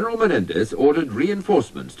 General Menendez ordered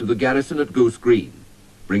reinforcements to the garrison at Goose Green,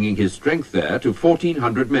 bringing his strength there to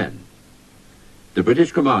 1,400 men. The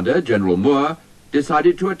British commander, General Moore,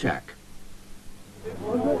 decided to attack.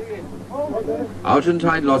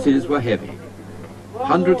 Argentine losses were heavy.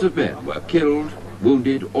 Hundreds of men were killed,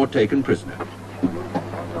 wounded, or taken prisoner.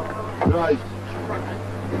 Right.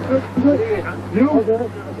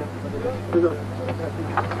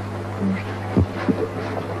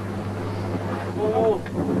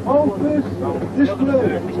 This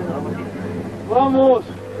way. Vamos.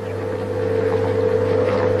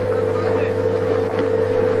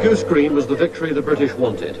 Goose Green was the victory the British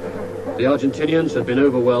wanted. The Argentinians had been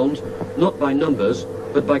overwhelmed, not by numbers,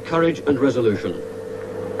 but by courage and resolution.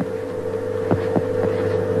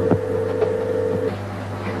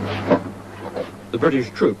 The British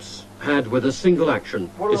troops had, with a single action,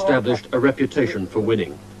 established a reputation for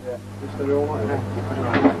winning.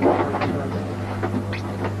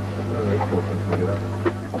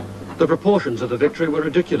 The proportions of the victory were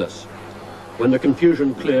ridiculous. When the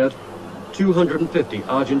confusion cleared, 250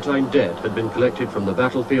 Argentine dead had been collected from the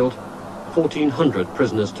battlefield, 1,400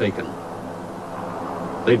 prisoners taken.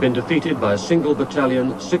 They'd been defeated by a single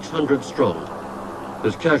battalion, 600 strong,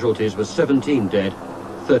 whose casualties were 17 dead,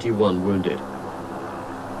 31 wounded.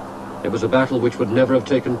 It was a battle which would never have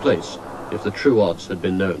taken place if the true odds had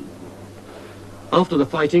been known. After the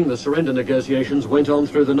fighting, the surrender negotiations went on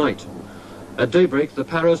through the night. At daybreak, the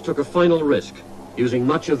Paras took a final risk, using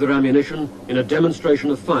much of their ammunition in a demonstration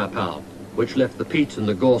of firepower, which left the peat and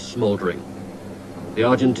the gorse smouldering. The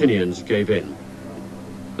Argentinians gave in.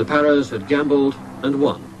 The Paras had gambled and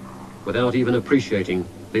won, without even appreciating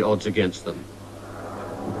the odds against them.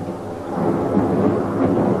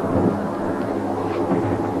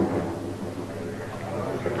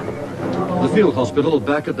 The field hospital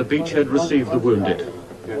back at the beachhead received the wounded.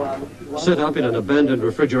 Set up in an abandoned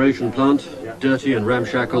refrigeration plant, dirty and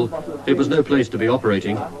ramshackle, it was no place to be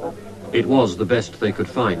operating. It was the best they could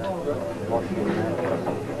find.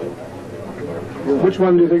 Which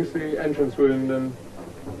one do you think is the entrance wound and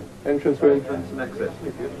entrance wound? Entrance and exit.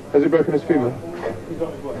 Has he broken his femur?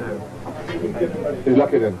 No. He's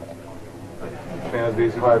lucky then. As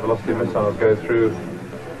these high-velocity missiles go through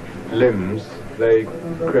limbs, they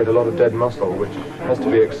create a lot of dead muscle, which has to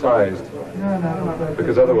be excised,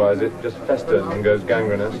 because otherwise it just festers and goes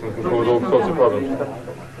gangrenous and can cause all sorts of problems.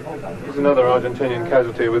 There's another Argentinian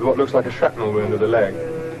casualty with what looks like a shrapnel wound of the leg.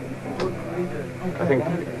 I think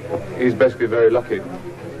he's basically very lucky.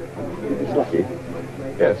 He's lucky?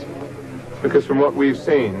 Yes, because from what we've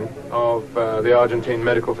seen of the Argentine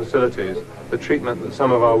medical facilities, the treatment that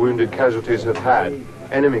some of our wounded casualties have had,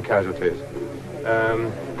 enemy casualties,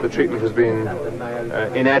 the treatment has been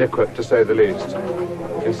inadequate, to say the least.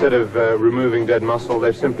 Instead of removing dead muscle,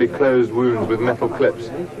 they've simply closed wounds with metal clips,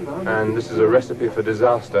 and this is a recipe for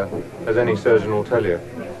disaster, as any surgeon will tell you.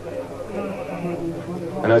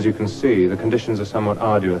 And as you can see, the conditions are somewhat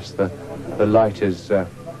arduous. The light is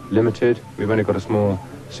limited. We've only got a small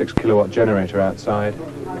 6 kilowatt generator outside,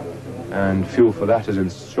 and fuel for that is in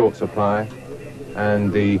short supply,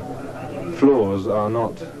 and the floors are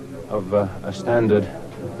not of a standard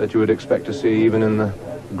that you would expect to see even in the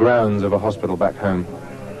grounds of a hospital back home.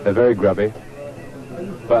 They're very grubby,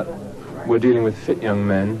 but we're dealing with fit young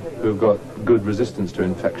men who've got good resistance to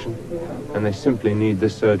infection, and they simply need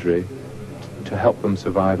this surgery to help them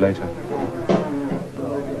survive later.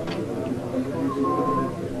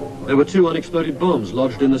 There were 2 unexploded bombs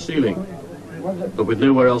lodged in the ceiling, but with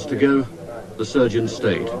nowhere else to go, the surgeons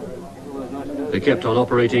stayed. They kept on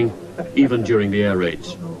operating, even during the air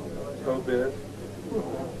raids.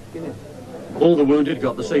 All the wounded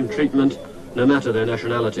got the same treatment, no matter their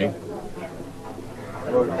nationality.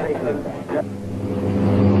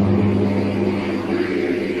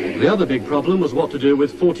 The other big problem was what to do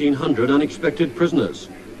with 1,400 unexpected prisoners.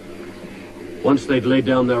 Once they'd laid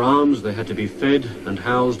down their arms, they had to be fed and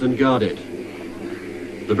housed and guarded.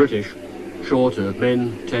 The British, short of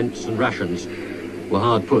men, tents and rations, were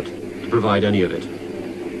hard put to provide any of it.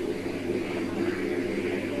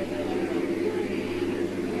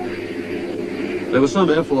 There were some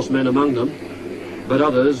Air Force men among them, but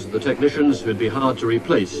others, the technicians who'd be hard to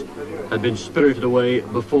replace, had been spirited away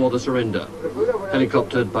before the surrender,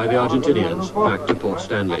 helicoptered by the Argentinians back to Port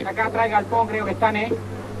Stanley.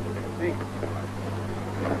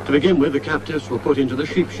 To begin with, the captives were put into the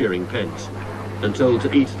sheep shearing pens and told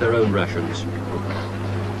to eat their own rations.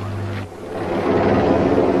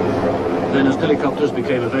 Then, as helicopters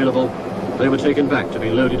became available, they were taken back to be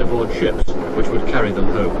loaded aboard ships, which would carry them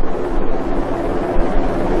home.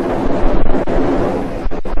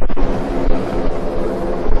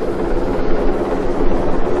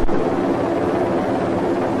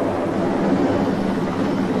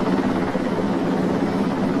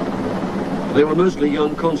 They were mostly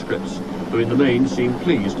young conscripts, who in the main seemed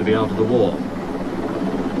pleased to be out of the war.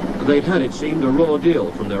 They'd had, it seemed, a raw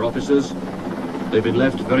deal from their officers. They'd been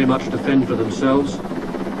left very much to fend for themselves.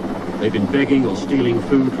 They'd been begging or stealing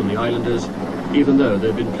food from the islanders, even though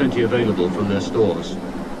there'd been plenty available from their stores.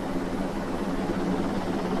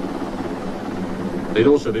 They'd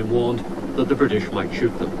also been warned that the British might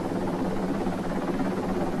shoot them.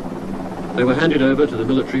 They were handed over to the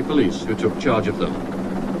military police, who took charge of them.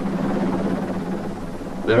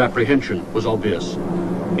 Their apprehension was obvious.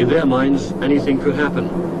 In their minds, anything could happen,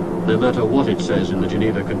 no matter what it says in the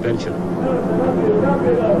Geneva Convention.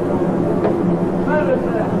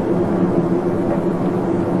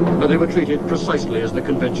 But they were treated precisely as the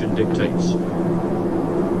Convention dictates.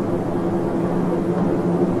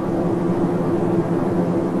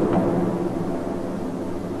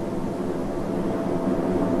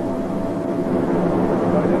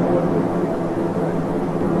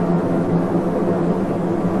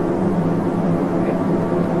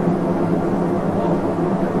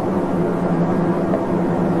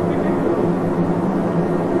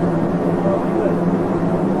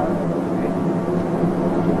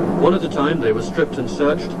 One at a time, they were stripped and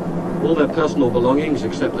searched. All their personal belongings,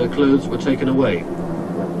 except their clothes, were taken away.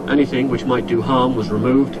 Anything which might do harm was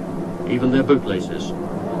removed, even their bootlaces.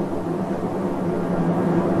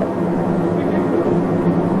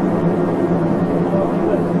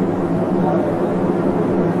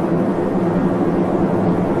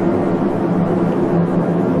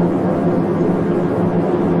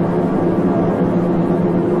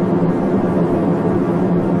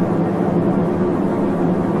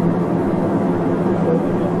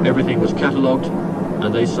 Everything was catalogued,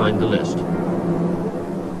 and they signed the list.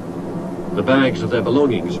 The bags of their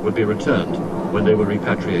belongings would be returned when they were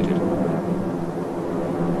repatriated.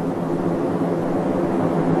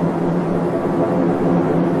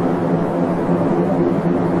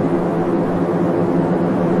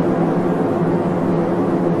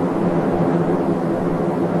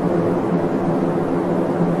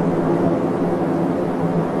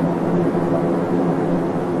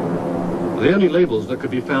 The only labels that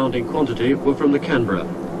could be found in quantity were from the Canberra.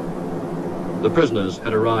 The prisoners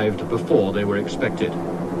had arrived before they were expected.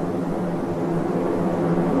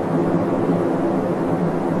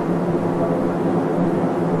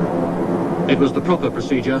 It was the proper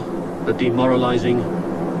procedure, but demoralizing,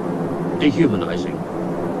 dehumanizing.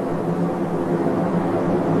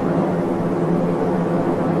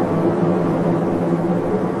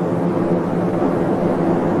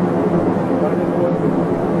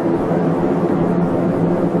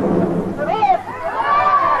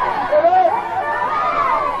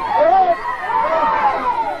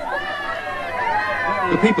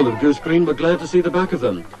 The people of Goose Green were glad to see the back of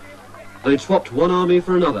them. They'd swapped one army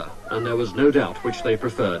for another, and there was no doubt which they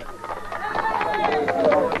preferred.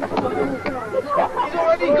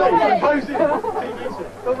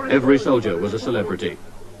 Every soldier was a celebrity.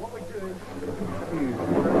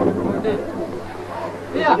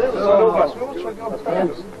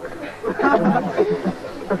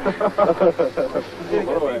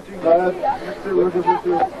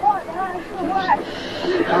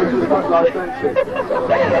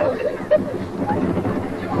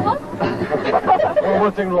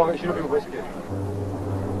 One thing wrong, it should have been whiskey.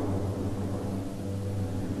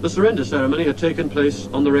 The surrender ceremony had taken place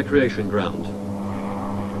on the recreation ground.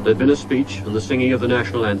 There'd been a speech and the singing of the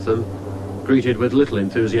national anthem, greeted with little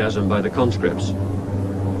enthusiasm by the conscripts.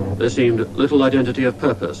 There seemed little identity of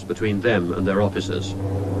purpose between them and their officers.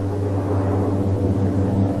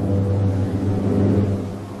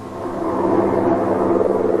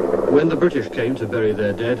 When the British came to bury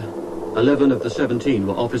their dead, 11 of the 17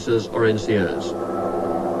 were officers or NCOs.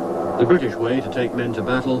 The British way to take men to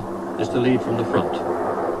battle is to lead from the front,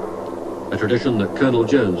 a tradition that Colonel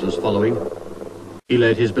Jones was following. He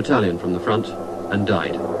led his battalion from the front and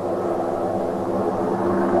died.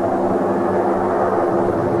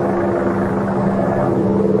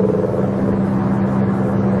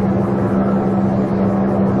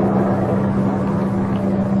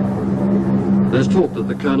 There's talk that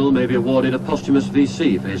the colonel may be awarded a posthumous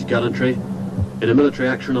VC for his gallantry in a military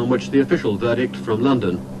action on which the official verdict from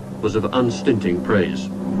London was of unstinting praise.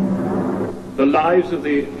 The lives of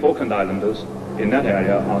the Falkland Islanders in that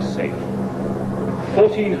area are safe.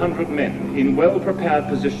 1,400 men in well-prepared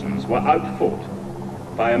positions were outfought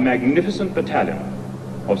by a magnificent battalion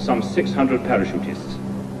of some 600 parachutists.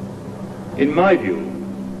 In my view,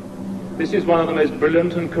 this is one of the most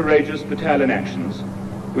brilliant and courageous battalion actions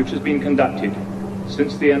which has been conducted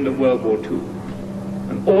since the end of World War II.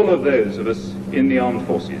 And all of those of us in the armed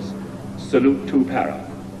forces salute to para.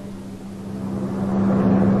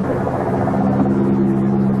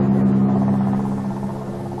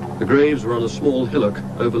 The graves were on a small hillock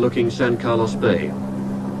overlooking San Carlos Bay,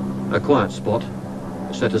 a quiet spot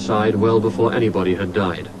set aside well before anybody had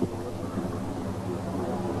died.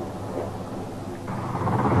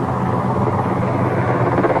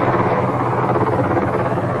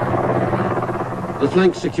 The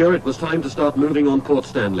flanks secure, it was time to start moving on Port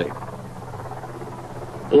Stanley.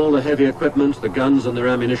 All the heavy equipment, the guns and their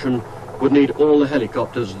ammunition, would need all the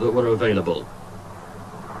helicopters that were available.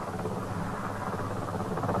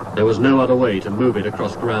 There was no other way to move it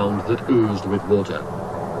across ground that oozed with water.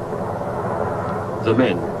 The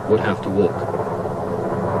men would have to walk.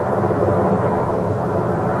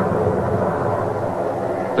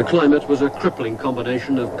 The climate was a crippling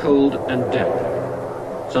combination of cold and damp,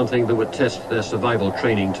 something that would test their survival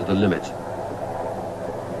training to the limit.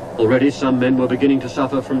 Already some men were beginning to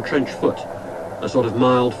suffer from trench foot, a sort of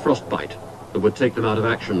mild frostbite that would take them out of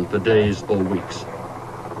action for days or weeks.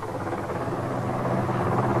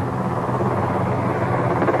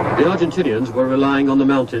 The Argentinians were relying on the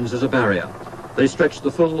mountains as a barrier. They stretched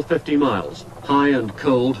the full 50 miles, high and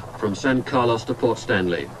cold, from San Carlos to Port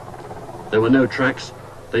Stanley. There were no tracks.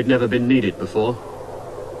 They'd never been needed before.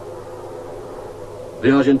 The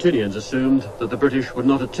Argentinians assumed that the British would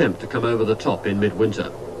not attempt to come over the top in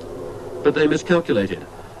midwinter. But they miscalculated.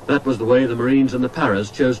 That was the way the Marines and the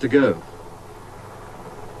Paras chose to go.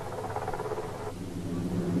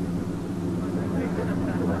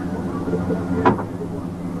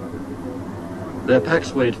 Their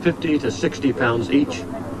packs weighed 50 to 60 pounds each.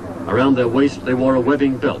 Around their waist they wore a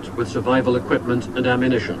webbing belt with survival equipment and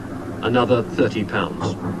ammunition, another 30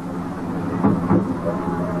 pounds.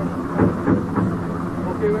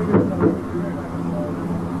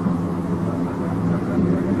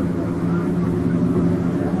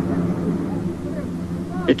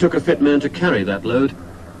 took a fit man to carry that load,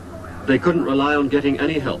 they couldn't rely on getting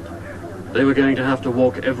any help. They were going to have to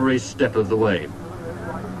walk every step of the way.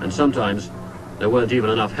 And sometimes there weren't even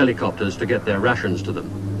enough helicopters to get their rations to them.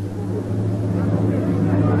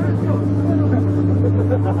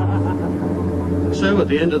 So at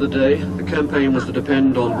the end of the day, the campaign was to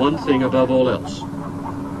depend on one thing above all else: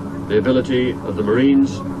 the ability of the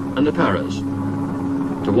Marines and the Paras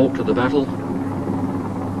to walk to the battle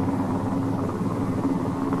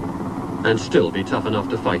and still be tough enough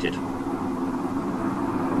to fight it.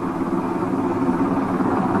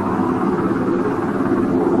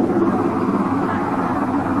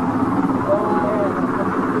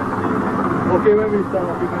 Okay, when we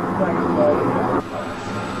start, we can start.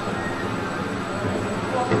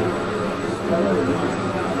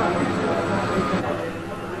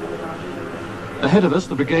 Ahead of us,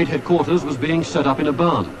 the brigade headquarters was being set up in a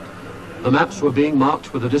barn. The maps were being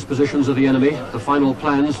marked with the dispositions of the enemy. The final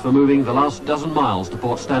plans for moving the last dozen miles to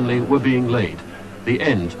Port Stanley were being laid. The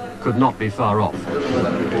end could not be far off.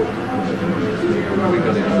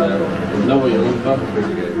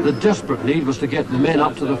 The desperate need was to get men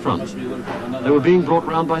up to the front. They were being brought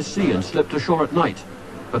round by sea and slipped ashore at night.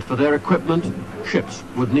 But for their equipment, ships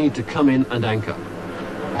would need to come in and anchor.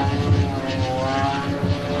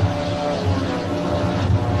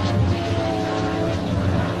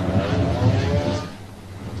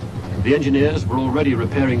 The engineers were already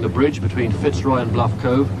repairing the bridge between Fitzroy and Bluff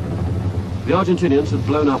Cove. The Argentinians had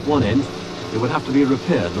blown up one end. It would have to be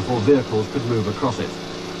repaired before vehicles could move across it.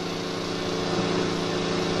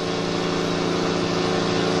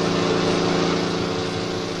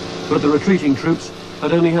 But the retreating troops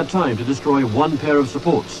had only had time to destroy one pair of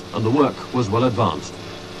supports, and the work was well advanced.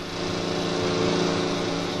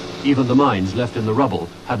 Even the mines left in the rubble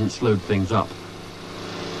hadn't slowed things up.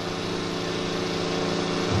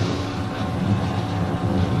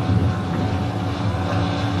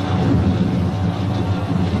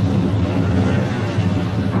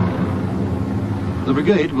 The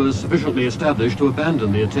brigade was sufficiently established to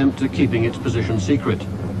abandon the attempt at keeping its position secret.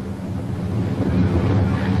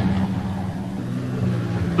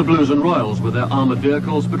 The Blues and Royals with their armoured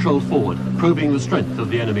vehicles patrolled forward, probing the strength of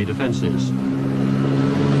the enemy defences.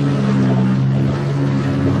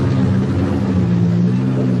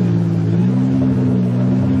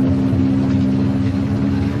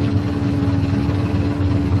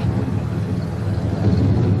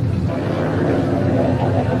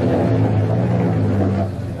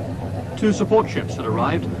 Two support ships had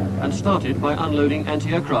arrived and started by unloading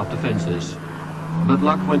anti-aircraft defences. But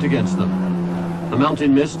luck went against them. The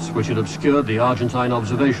mountain mists, which had obscured the Argentine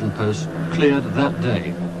observation posts, cleared that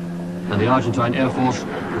day. And the Argentine Air Force,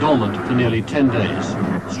 dormant for nearly 10 days,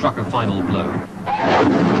 struck a final blow.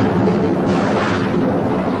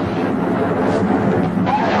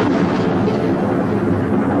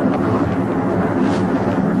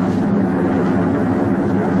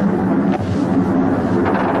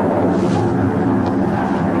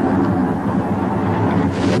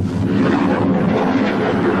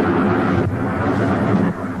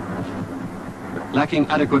 Lacking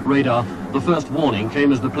adequate radar, the first warning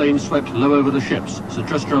came as the planes swept low over the ships, Sir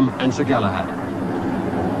Tristram and Sir Galahad.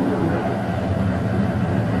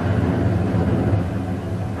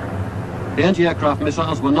 The anti-aircraft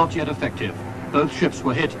missiles were not yet effective. Both ships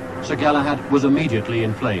were hit. Sir Galahad was immediately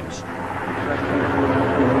in flames.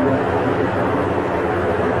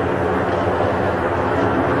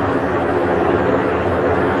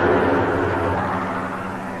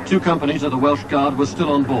 Two companies of the Welsh Guard were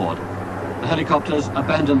still on board. The helicopters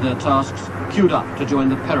abandoned their tasks, queued up to join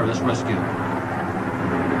the perilous rescue.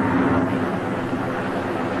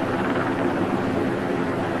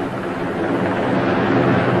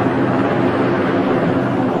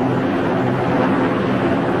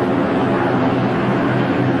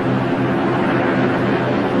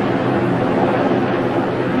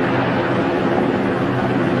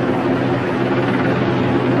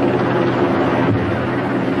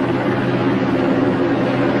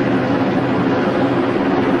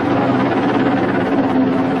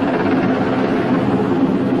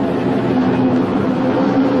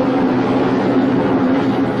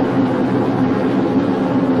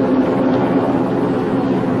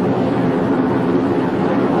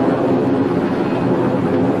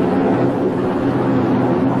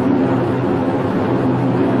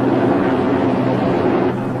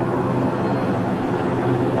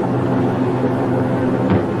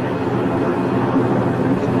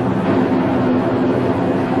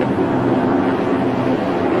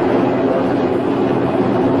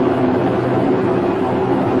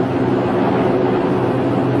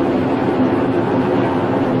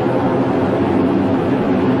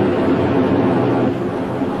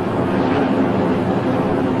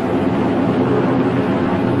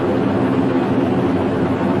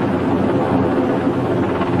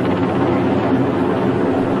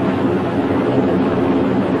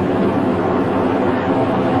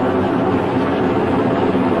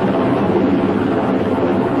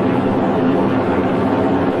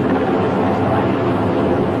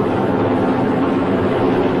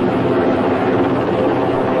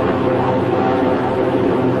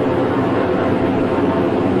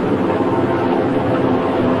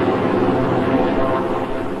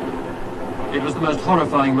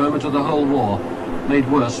 horrifying moment of the whole war, made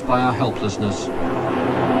worse by our helplessness.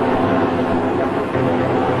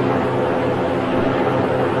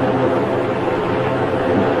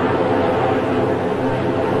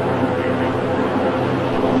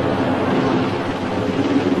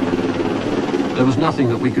 There was nothing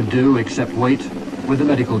that we could do except wait with the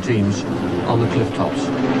medical teams on the cliff tops.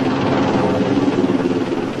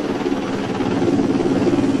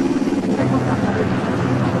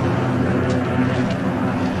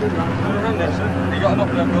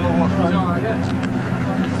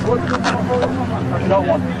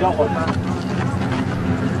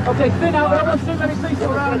 Okay, thin out, I don't see many seats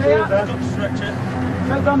around here.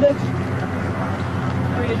 No bandage.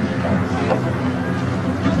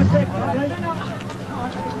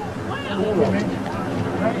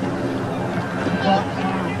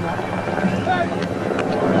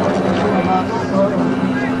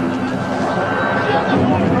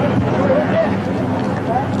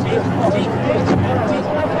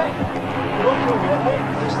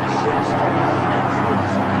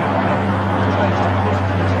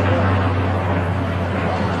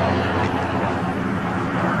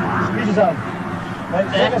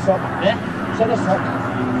 Set us up. Yeah? Set us up.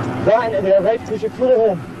 Right into there, right? Push your foot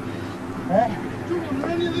home. Eh?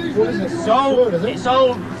 What is it? It's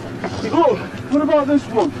old. Oh, what about this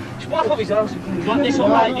one? It's one of his house. You want this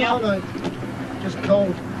one right now? No. Just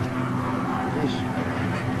cold.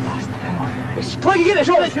 It's quick, get this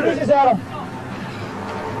off. Get this out.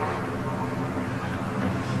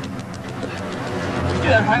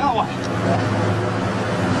 Yeah, hang on.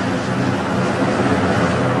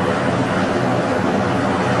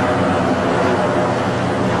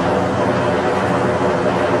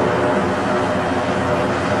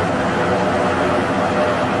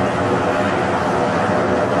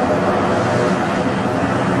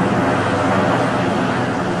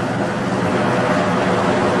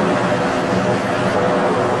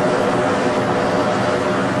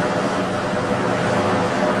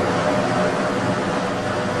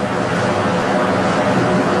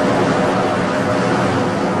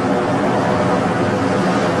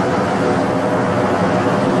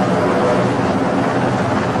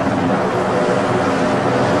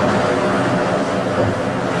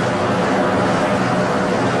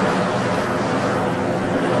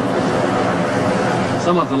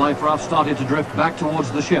 Some of the life raft started to drift back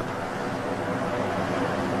towards the ship.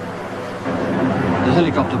 The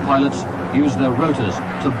helicopter pilots used their rotors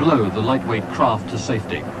to blow the lightweight craft to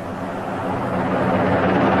safety.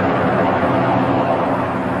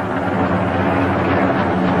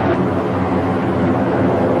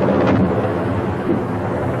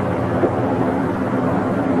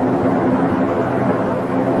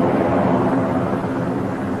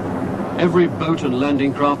 Every boat and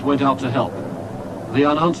landing craft went out to help. The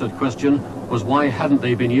unanswered question was why hadn't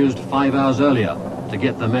they been used 5 hours earlier to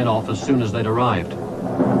get the men off as soon as they'd arrived.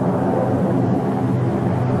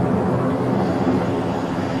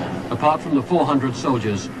 Apart from the 400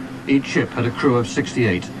 soldiers, each ship had a crew of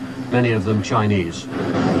 68, many of them Chinese.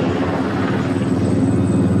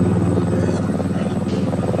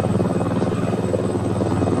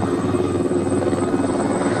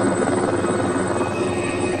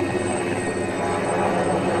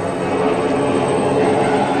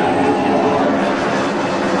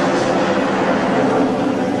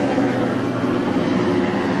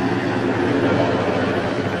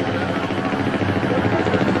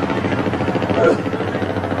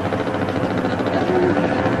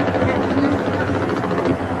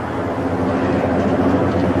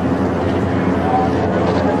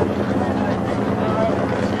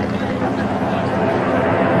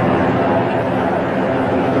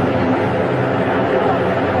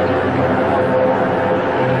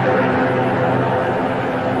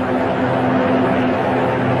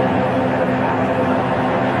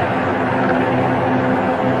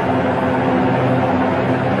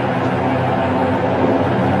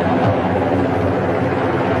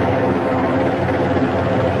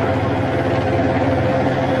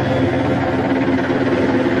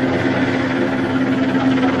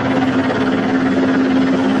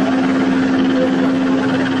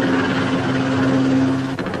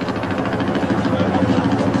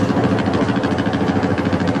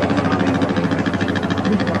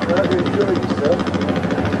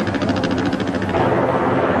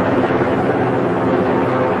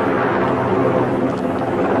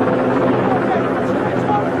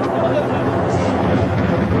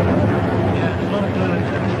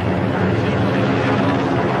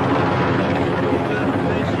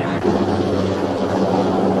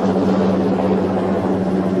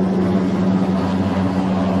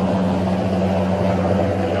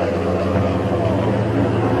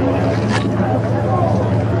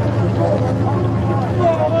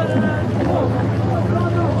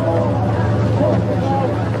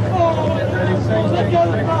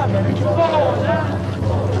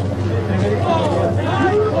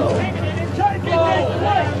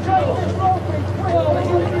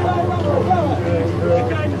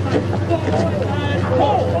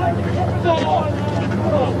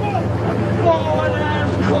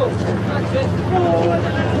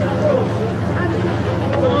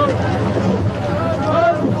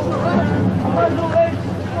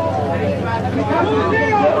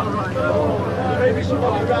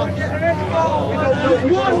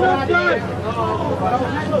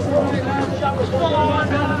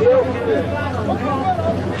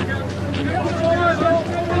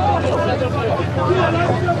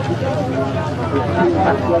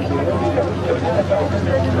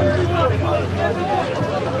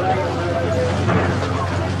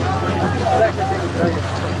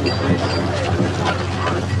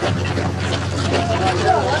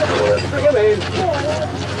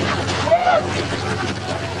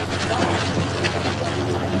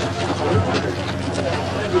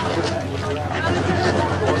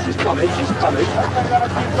 She's coming.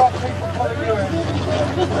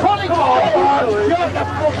 Come on, you're the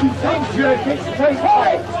fucking thing, jerk. Hey,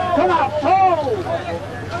 come on, hold!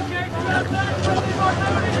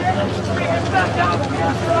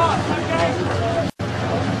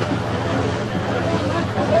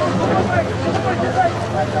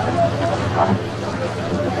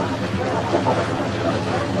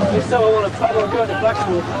 This time I want to travel and go to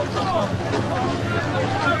Blackpool.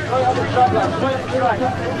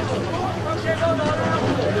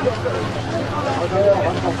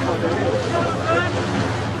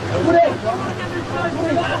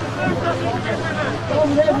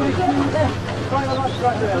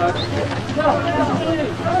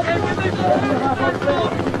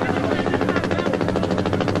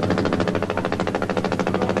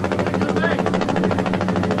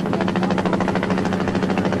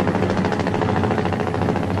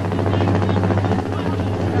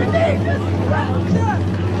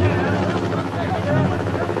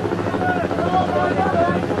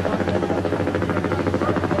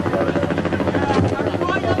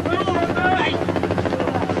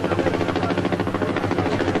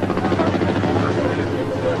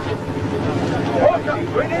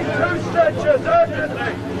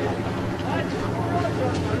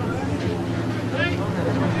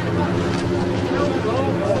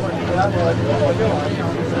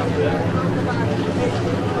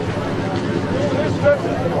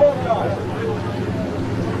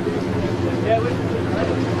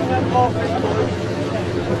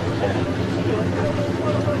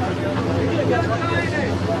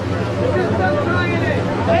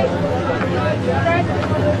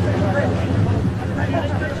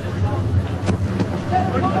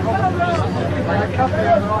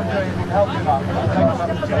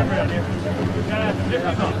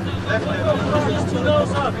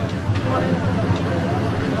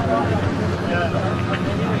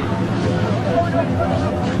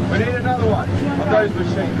 We need another one of those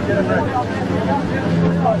machines. Get them ready.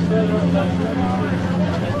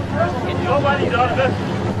 Get your money, Donovan.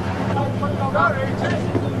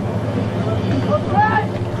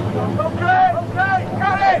 Okay,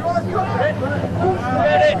 got it.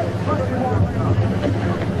 Get it.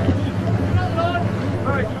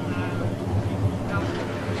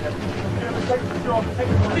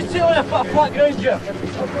 Just sit on that flat ground, Jeff.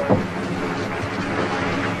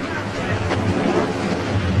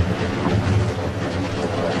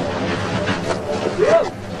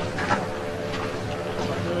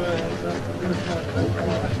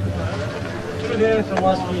 There, some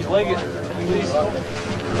last key's leg it, at least.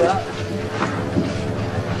 That.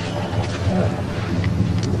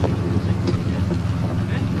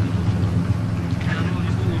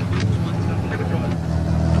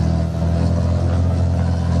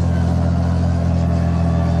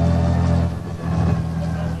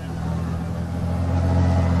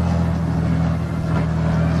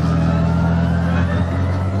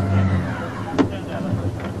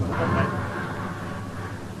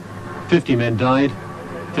 "50 men died,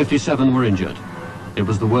 57 were injured. It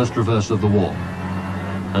was the worst reverse of the war.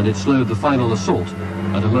 And it slowed the final assault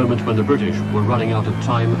at a moment when the British were running out of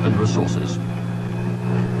time and resources.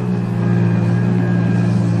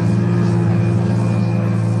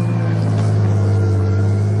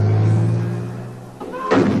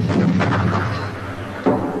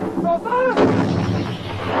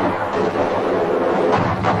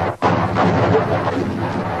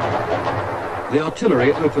 The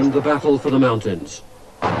artillery opened the battle for the mountains.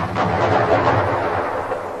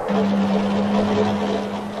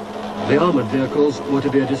 The armoured vehicles were to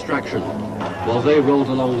be a distraction. While they rolled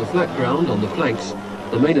along the flat ground on the flanks,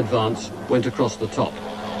 the main advance went across the top.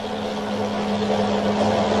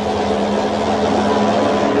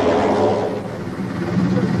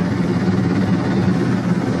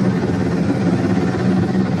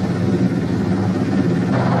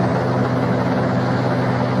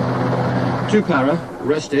 Two para,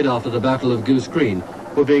 rested after the Battle of Goose Green,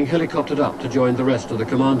 were being helicoptered up to join the rest of the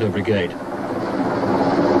Commando Brigade.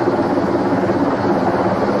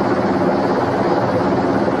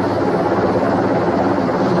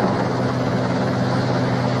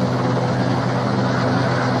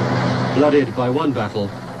 Blooded by one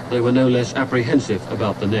battle, they were no less apprehensive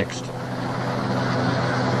about the next.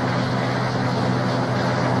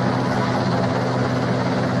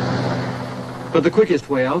 But the quickest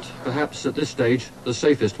way out, perhaps at this stage the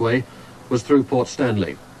safest way, was through Port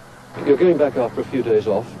Stanley. You're going back after a few days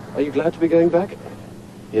off. Are you glad to be going back?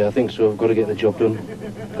 Yeah, I think so. I've got to get the job done.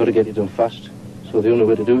 Got to get it done fast. So the only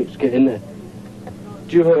way to do it is get in there.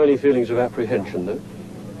 Do you have any feelings of apprehension, though?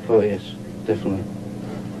 Oh, yes, definitely.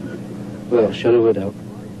 Well, shadow it out.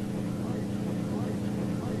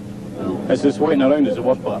 It's just waiting around is the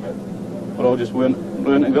worst part. We're all just waiting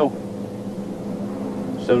to go.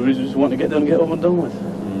 So we just want to get there and get over and done with.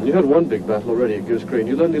 You had one big battle already at Goose Green.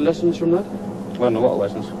 You learned any lessons from that? Learned a lot of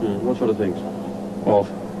lessons. What sort of things? Well,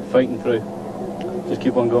 fighting through. Just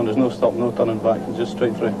keep on going. There's no stop, no turning back. It's just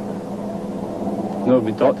straight through. Never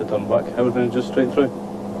been taught to turn back. Everything just straight through.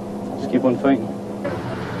 Just keep on fighting.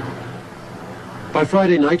 By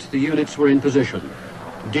Friday night, the units were in position.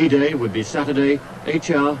 D-Day would be Saturday,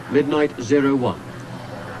 H-hour, midnight 01.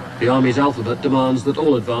 The Army's alphabet demands that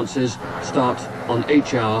all advances start on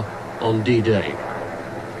H-hour on D-Day.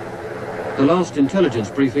 The last intelligence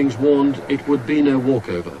briefings warned it would be no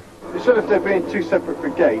walkover. Instead of there being two separate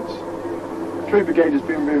brigades, 3 brigades has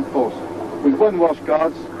been reinforced, with 1 Welsh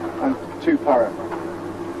Guards and 2 para.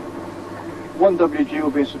 1 WG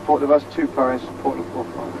will be in support of us, 2 para in support of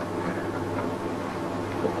 4th Line.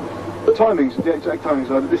 The timings, the exact timings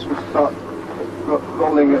are that this will start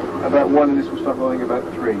rolling at about 1 and this will start rolling about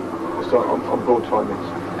 3. We'll start on broad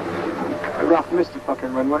timings. A rough misty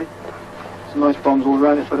fucking runway. Some nice bombs all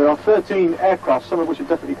around it, but there are 13 aircraft, some of which are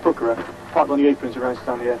definitely Puckera, parked on the aprons around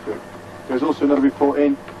Stanley Airfield. There's also another report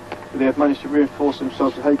in that they have managed to reinforce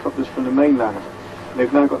themselves with helicopters from the mainland. And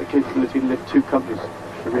they've now got the capability to lift 2 companies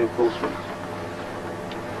for reinforcements.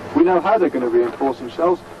 We know how they're going to reinforce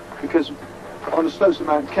themselves, because on the slopes of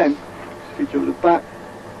Mount Kent, if you look at the back,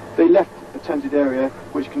 they left a tented area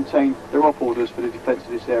which contained their op orders for the defence of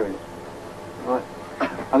this area. Right?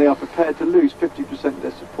 And they are prepared to lose 50% of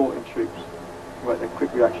their supporting troops. Right, their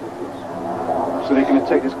quick reaction force. So they're going to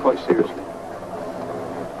take this quite seriously.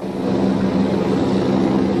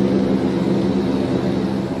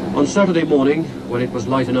 On Saturday morning, when it was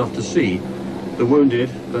light enough to see, the wounded,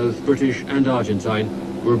 both British and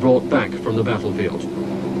Argentine, were brought back from the battlefield.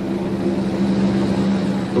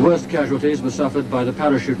 The worst casualties were suffered by the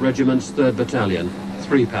Parachute Regiment's 3rd Battalion,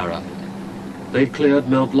 3 para. They'd cleared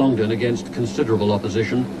Mount Longdon against considerable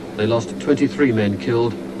opposition. They lost 23 men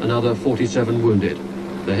killed, another 47 wounded,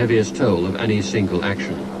 the heaviest toll of any single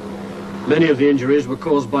action. Many of the injuries were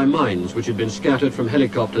caused by mines which had been scattered from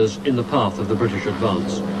helicopters in the path of the British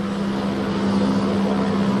advance.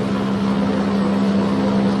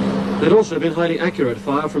 There'd also been highly accurate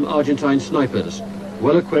fire from Argentine snipers,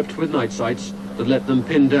 well equipped with night sights that let them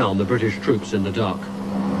pin down the British troops in the dark.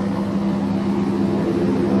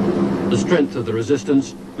 The strength of the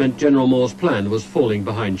resistance meant General Moore's plan was falling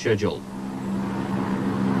behind schedule.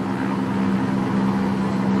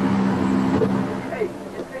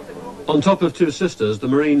 On top of Two Sisters, the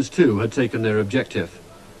Marines too had taken their objective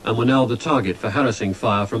and were now the target for harassing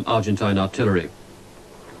fire from Argentine artillery.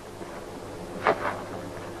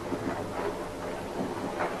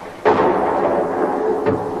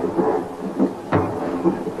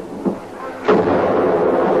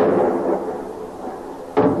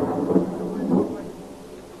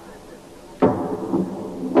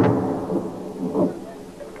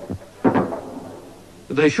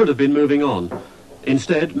 They should have been moving on.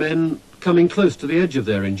 Instead, men coming close to the edge of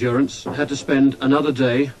their endurance had to spend another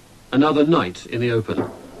day, another night in the open,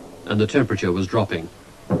 and the temperature was dropping.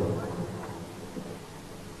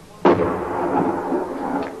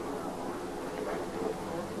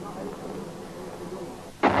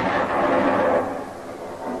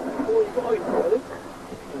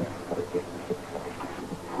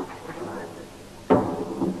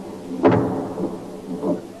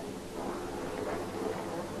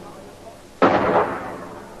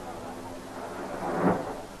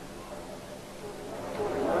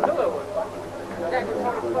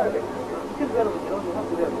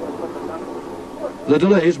 The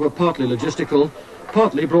delays were partly logistical,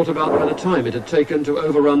 partly brought about by the time it had taken to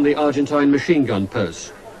overrun the Argentine machine gun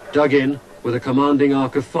posts, dug in with a commanding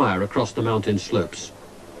arc of fire across the mountain slopes.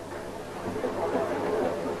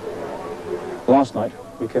 Last night,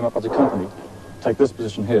 we came up as a company, take this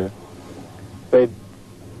position here. They'd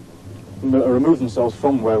removed themselves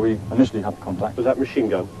from where we initially had contact. Was that machine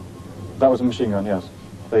gun? That was a machine gun, yes.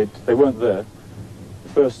 They weren't there. The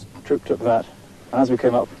first troop took that, and as we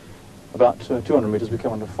came up about 200 metres, we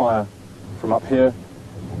came under fire from up here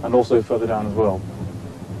and also further down as well.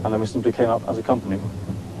 And then we simply came up as a company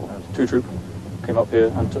 2 Troop came up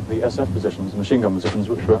here and took the SF positions, the machine gun positions,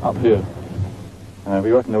 which were up here.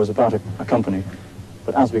 We reckon there was about a company,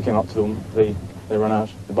 but as we came up to them, they ran out,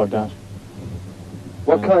 they bugged out.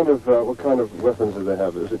 What kind of weapons did they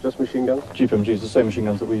have? Was it just machine guns? GPMGs, the same machine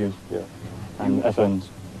guns that we use. Yeah. And FNs.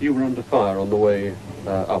 You were under fire on the way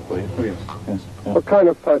up, were you? Oh, yes. Yes. Yeah. What kind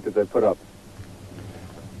of fight did they put up?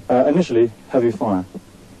 Initially, heavy fire.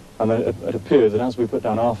 And then it appeared that as we put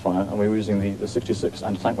down our fire, and we were using the 66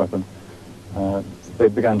 anti-tank weapon, they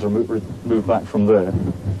began to move back from there.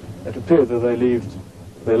 It appeared that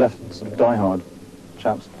they left some die-hard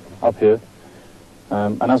chaps up here,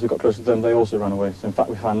 and as we got closer to them, they also ran away. So in fact,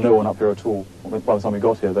 we found no one up here at all. By the time we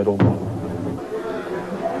got here, they'd all gone.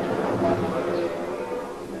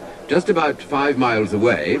 Just about 5 miles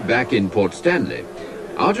away, back in Port Stanley,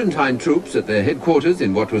 Argentine troops at their headquarters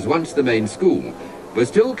in what was once the main school were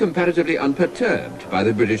still comparatively unperturbed by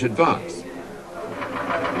the British advance.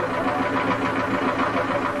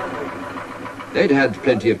 They'd had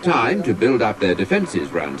plenty of time to build up their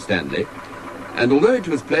defences round Stanley, and although it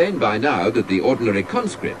was plain by now that the ordinary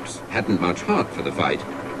conscripts hadn't much heart for the fight,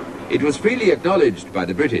 it was freely acknowledged by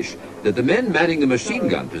the British that the men manning the machine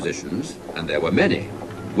gun positions, and there were many,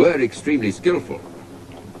 were extremely skillful.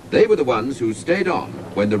 They were the ones who stayed on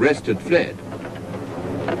when the rest had fled.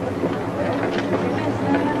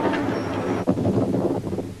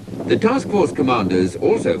 The task force commanders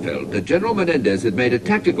also felt that General Menendez had made a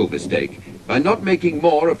tactical mistake by not making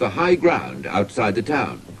more of the high ground outside the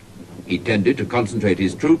town. He tended to concentrate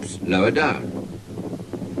his troops lower down.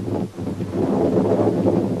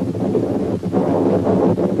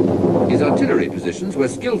 His artillery positions were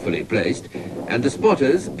skillfully placed, and the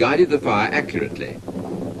spotters guided the fire accurately.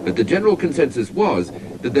 But the general consensus was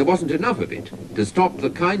that there wasn't enough of it to stop the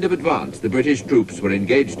kind of advance the British troops were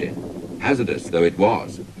engaged in, hazardous though it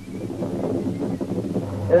was.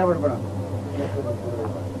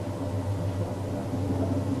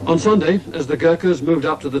 On Sunday, as the Gurkhas moved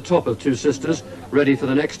up to the top of Two Sisters, ready for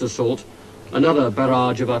the next assault, another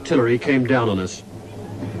barrage of artillery came down on us.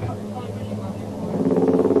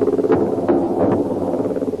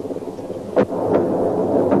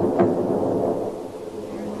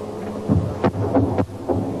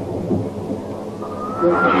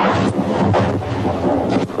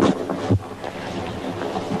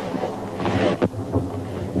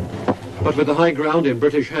 But with the high ground in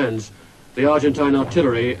British hands, the Argentine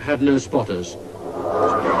artillery had no spotters.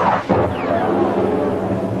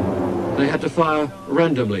 They had to fire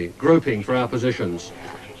randomly, groping for our positions.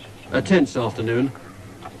 A tense afternoon,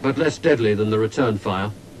 but less deadly than the return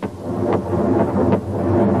fire.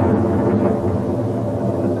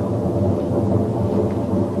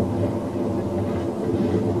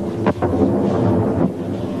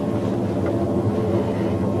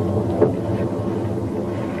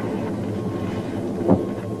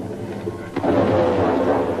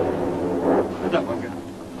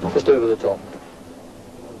 Just over the top.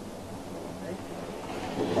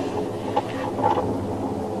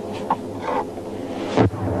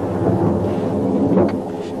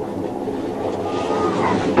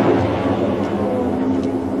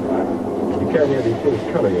 You can't hear these things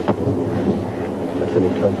coming, of course. That's any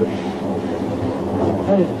trumpet.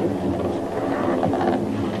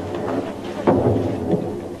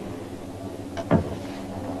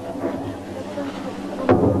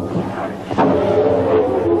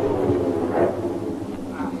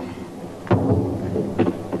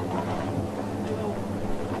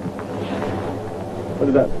 What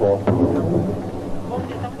is that for?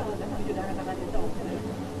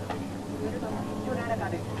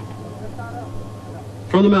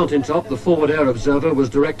 From the mountaintop, the forward air observer was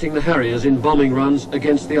directing the Harriers in bombing runs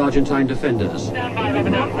against the Argentine defenders.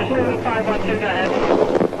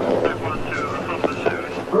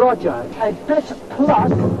 Roger, a bit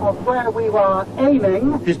plus of where we were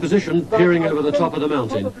aiming. His position, peering over the top of the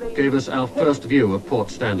mountain, gave us our first view of Port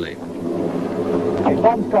Stanley.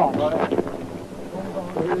 Bomb's gone.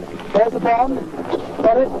 There's the bomb.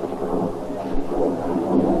 Got it?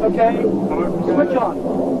 Okay, switch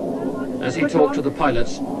on. As he talked to the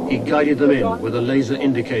pilots, he guided them in with a laser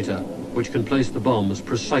indicator, which can place the bombs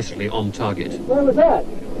precisely on target. Where was that?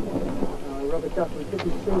 Robert Duffy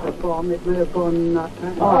didn't see the bomb. It may have gone...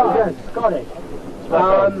 yes, got it.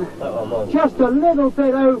 Just a little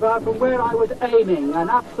bit over from where I was aiming. An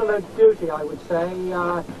absolute duty, I would say.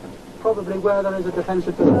 Probably where there is a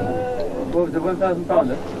defensive position. What was the 1,000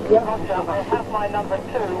 pounder? Yeah. I have my number 2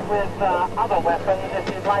 with other weapons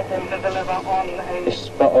if you'd like him to deliver on a... It's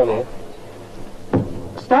spot on here.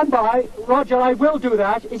 Stand by. Roger, I will do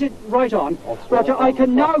that. Is it right on? Roger, I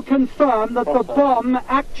can now confirm that the bomb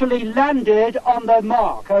actually landed on the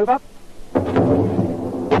mark. Over.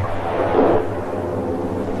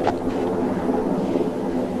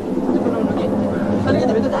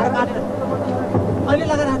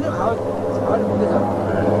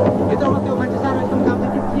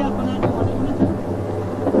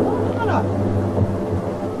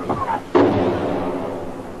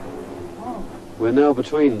 We're now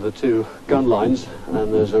between the two gun lines,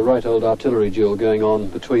 and there's a right old artillery duel going on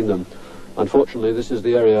between them. Unfortunately, this is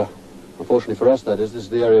the area, unfortunately for us that is, this is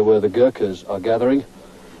the area where the Gurkhas are gathering,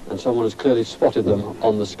 and someone has clearly spotted them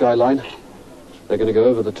on the skyline. They're going to go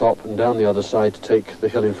over the top and down the other side to take the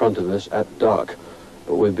hill in front of us at dark.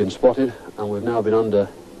 But we've been spotted, and we've now been under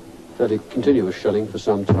fairly continuous shelling for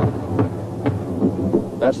some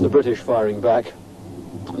time. That's the British firing back.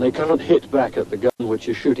 And they can't hit back at the gun which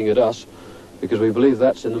is shooting at us, because we believe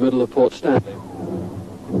that's in the middle of Port Stanley,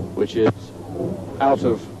 which is out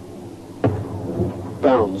of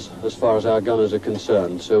bounds as far as our gunners are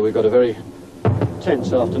concerned. So we've got a very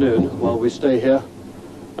tense afternoon while we stay here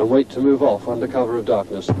and wait to move off under cover of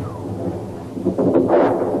darkness.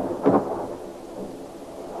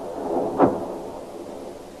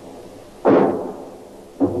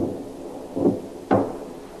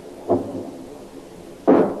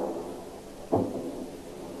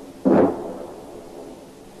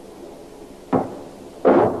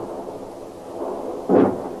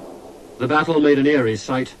 The battle made an eerie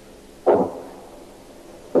sight.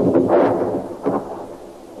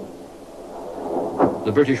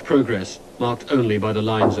 The British progress marked only by the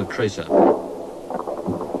lines of tracer.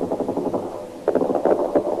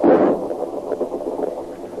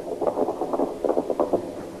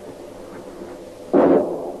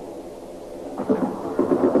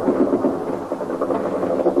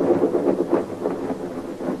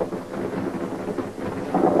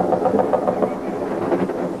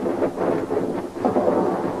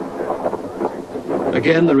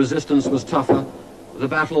 Again, the resistance was tougher, the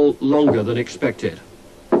battle longer than expected.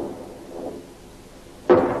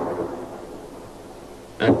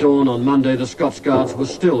 At dawn on Monday, the Scots Guards were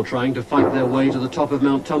still trying to fight their way to the top of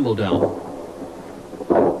Mount Tumbledown.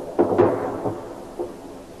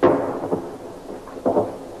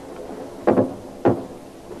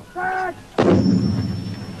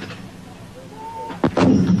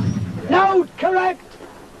 Load, correct!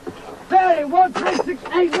 Very, 1, 3, 6,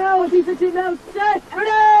 8 now, 15 now, set,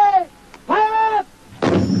 ready! Fire up!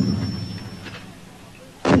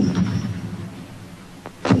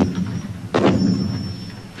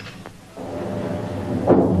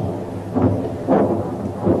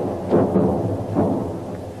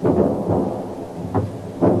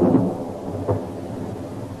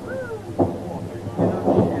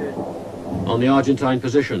 On the Argentine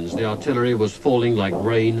positions, the artillery was falling like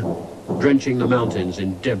rain, drenching the mountains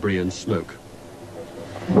in debris and smoke.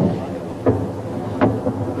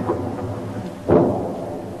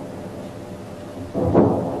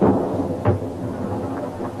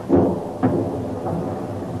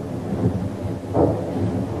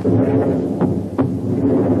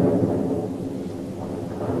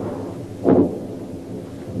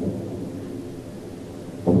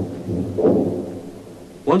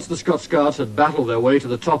 Once the Scots Guards had battled their way to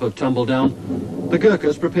the top of Tumbledown, the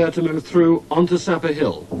Gurkhas prepared to move through onto Sapper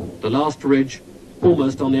Hill, the last ridge,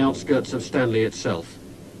 almost on the outskirts of Stanley itself.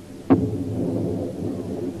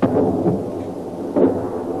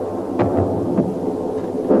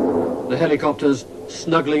 The helicopters,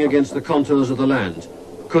 snuggling against the contours of the land,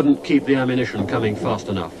 couldn't keep the ammunition coming fast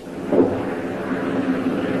enough.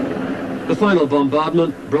 The final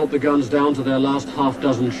bombardment brought the guns down to their last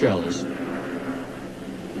half-dozen shells.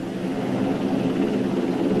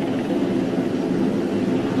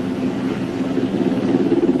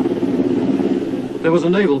 There was a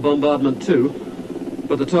naval bombardment too,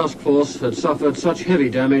 but the task force had suffered such heavy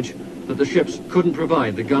damage that the ships couldn't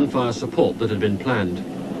provide the gunfire support that had been planned.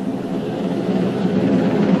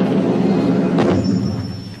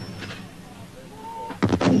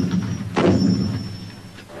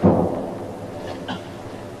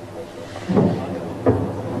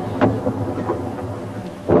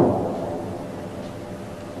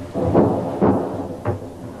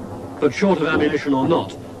 But short of ammunition or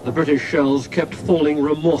not, the British shells kept falling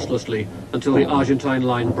remorselessly until the Argentine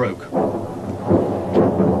line broke.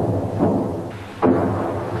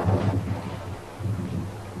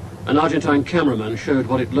 An Argentine cameraman showed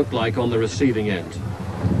what it looked like on the receiving end.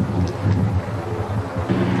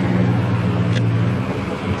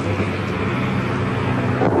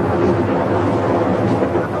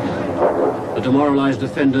 The demoralized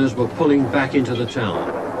defenders were pulling back into the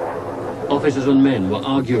town. Officers and men were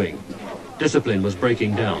arguing. Discipline was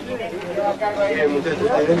breaking down.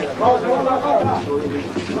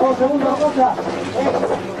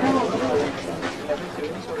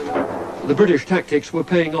 The British tactics were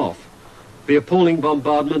paying off. The appalling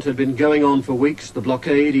bombardment had been going on for weeks. The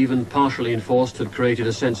blockade, even partially enforced, had created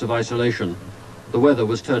a sense of isolation. The weather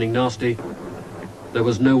was turning nasty. There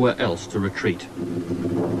was nowhere else to retreat.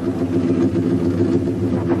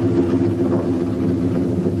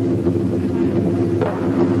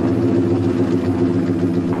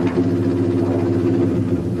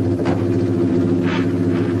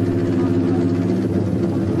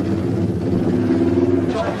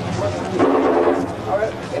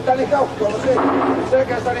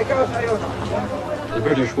 The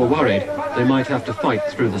British were worried they might have to fight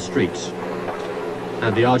through the streets.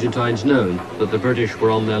 Had the Argentines known that the British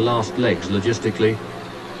were on their last legs logistically,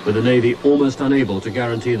 with the Navy almost unable to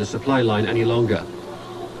guarantee the supply line any longer,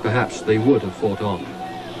 perhaps they would have fought on.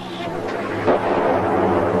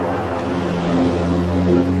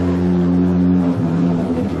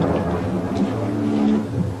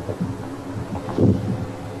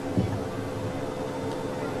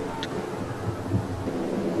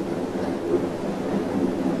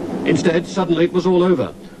 Instead, suddenly it was all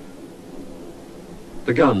over.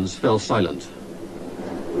 The guns fell silent.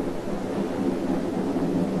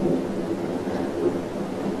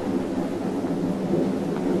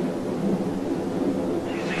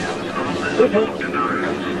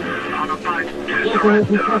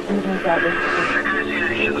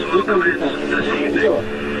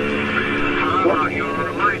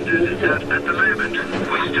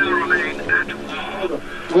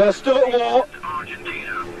 We're still at war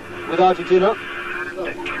with Argentina.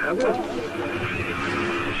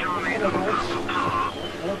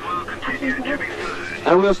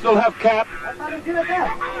 And we'll still have cap.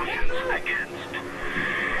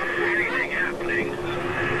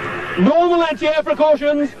 Normal anti-air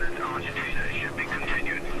precautions.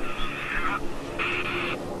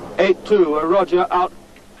 8-2, Roger, out.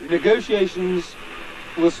 Negotiations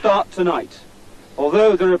will start tonight.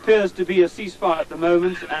 Although there appears to be a ceasefire at the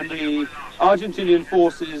moment and the Argentinian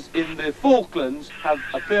forces in the Falklands have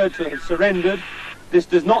appeared to have surrendered, this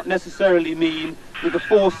does not necessarily mean that the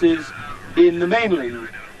forces in the mainland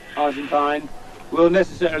Argentine will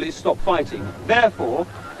necessarily stop fighting. Therefore,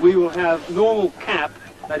 we will have normal cap,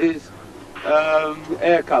 that is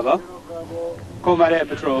air cover, combat air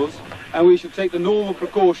patrols, and we should take the normal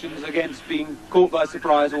precautions against being caught by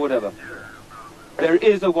surprise or whatever. There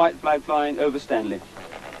is a white flag flying over Stanley.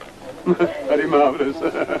 Very marvellous.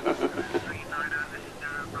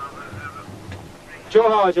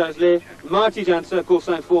 Johar Jasle, Marty Jansa,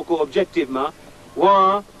 Corsain Foucault, objectivement,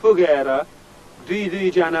 Wa, Pugera,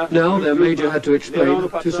 Now their major had to explain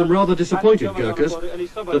to some rather disappointed Gurkhas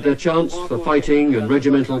that their chance for fighting and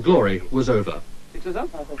regimental glory was over.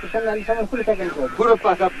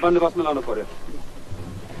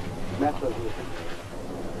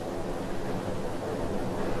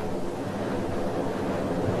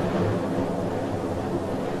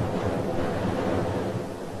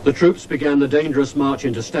 The troops began the dangerous march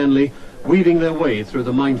into Stanley, weaving their way through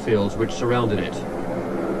the minefields which surrounded it.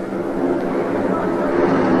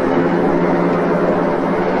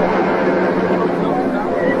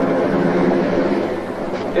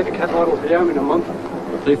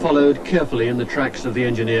 They followed carefully in the tracks of the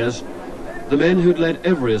engineers, the men who'd led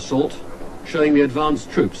every assault, showing the advanced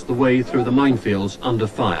troops the way through the minefields under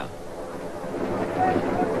fire.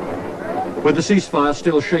 With the ceasefire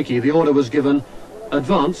still shaky, the order was given,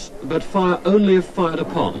 advance, but fire only if fired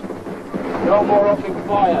upon. No more open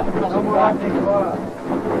fire. No more open fire.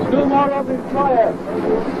 No more open fire.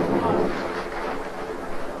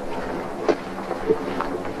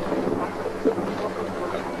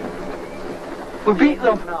 We beat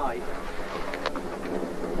them.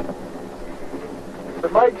 To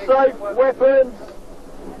make safe weapons.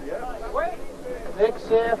 Make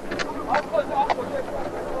safe.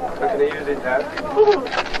 Can they use it now?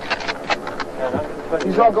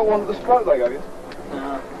 He's not got one at the stroke leg, have you?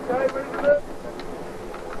 No.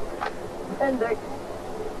 Appendix.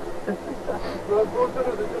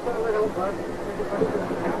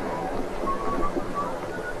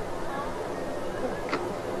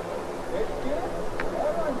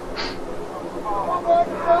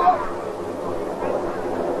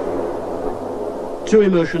 Two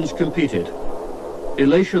emotions competed: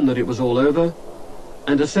 elation that it was all over,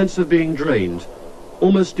 and a sense of being drained,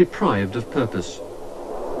 almost deprived of purpose.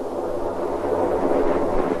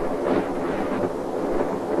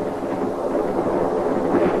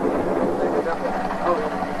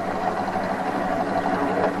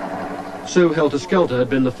 So helter-skelter had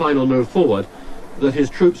been the final move forward that his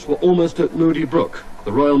troops were almost at Moody Brook,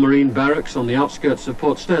 the Royal Marine Barracks on the outskirts of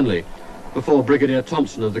Port Stanley, before Brigadier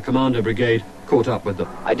Thompson of the Commander Brigade caught up with them.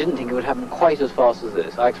 I didn't think it would happen quite as fast as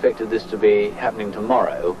this. I expected this to be happening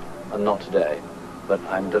tomorrow and not today. But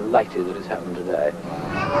I'm delighted that it's happened today.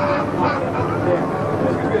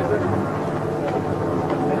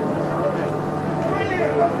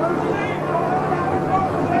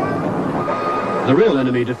 The real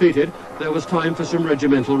enemy defeated, there was time for some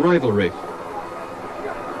regimental rivalry. They're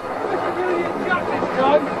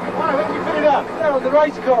on the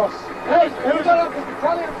race course. Hey, who's got up the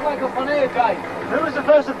battalion flag up on here, Dave? Who was the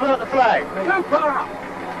first to put up the flag? Two para.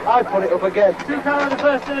 I put it up again. Two para the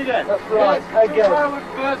first in again? That's right, yes, again. Two para was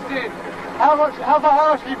first in. How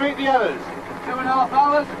far did you beat the others? 2.5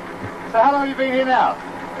 hours. So how long have you been here now?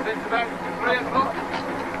 Since about 3 o'clock.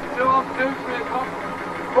 2 on 2, 3 o'clock.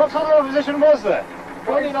 What sort of opposition was there?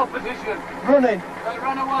 Running opposition. Running? They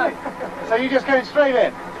ran away. So you're just going straight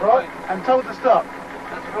in? That's right. And told to stop?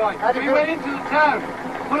 That's right. We went into the town,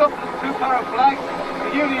 put up the 2 para flag,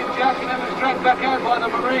 the Union Jack, and then was dragged back out by the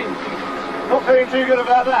Marines. Not feeling too good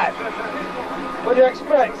about that. What do you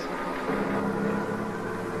expect?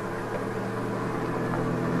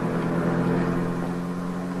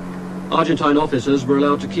 Argentine officers were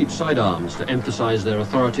allowed to keep sidearms to emphasize their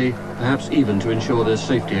authority, perhaps even to ensure their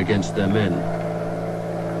safety against their men.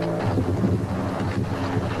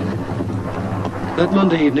 That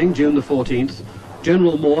Monday evening, June the 14th,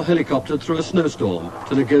 General Moore helicoptered through a snowstorm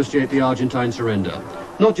to negotiate the Argentine surrender.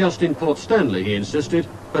 Not just in Port Stanley, he insisted,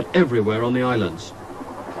 but everywhere on the islands.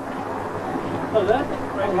 Oh, there?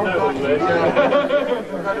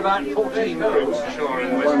 About 14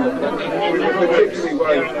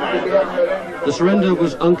 The surrender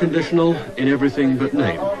was unconditional in everything but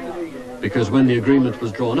name, because when the agreement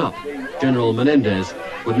was drawn up, General Menendez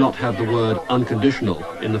would not have the word unconditional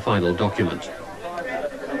in the final document.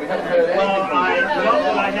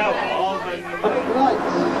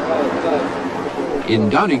 In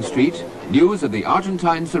Downing Street, news of the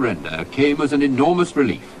Argentine surrender came as an enormous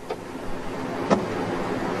relief.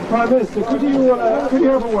 Prime Minister, could you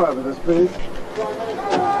have a word with us, please?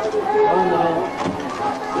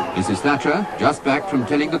 Mrs. Thatcher, just back from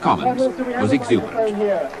telling the Commons, was exuberant.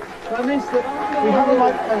 Prime Minister, we have a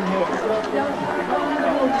microphone here.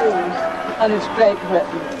 And it's Great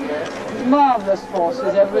Britain. Marvellous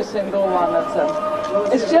forces, every single one of them.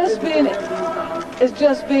 It's just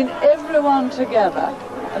been everyone together,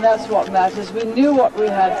 and that's what matters. We knew what we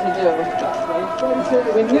had to do.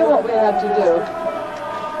 We knew what we had to do.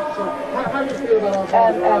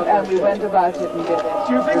 And we went about it and did it.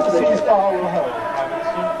 Do you think the ceasefire will hold?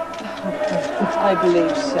 I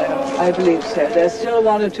believe so. I believe so. There's still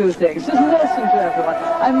 1 or 2 things. Just listen to everyone.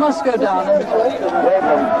 I must go down and...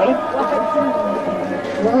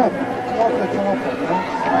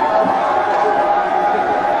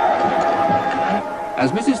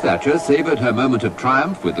 As Mrs. Thatcher savoured her moment of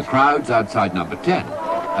triumph with the crowds outside number 10,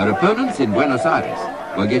 her opponents in Buenos Aires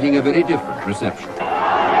were getting a very different reception.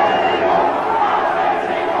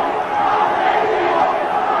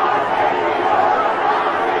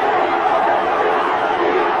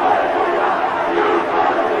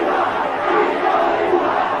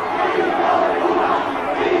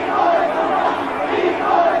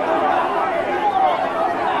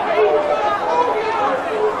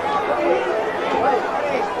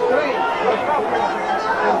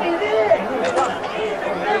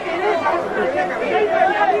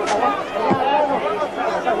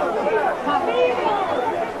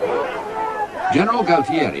 General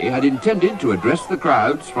Galtieri had intended to address the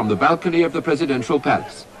crowds from the balcony of the presidential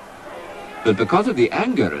palace. But because of the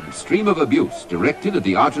anger and stream of abuse directed at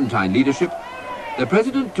the Argentine leadership, the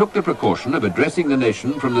president took the precaution of addressing the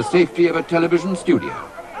nation from the safety of a television studio,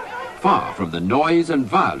 far from the noise and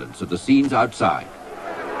violence of the scenes outside.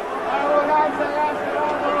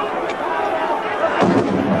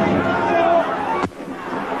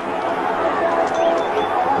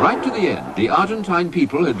 Right to the end, the Argentine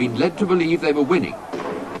people had been led to believe they were winning.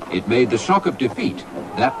 It made the shock of defeat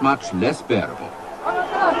that much less bearable.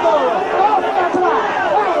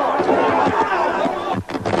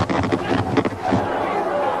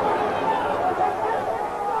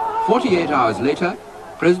 "48 hours later,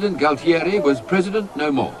 President Galtieri was president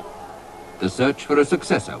no more. The search for a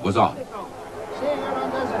successor was on.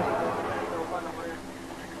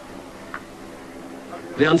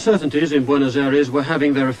 The uncertainties in Buenos Aires were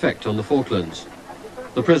having their effect on the Falklands.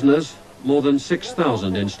 The prisoners, more than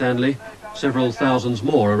 6,000 in Stanley, several thousands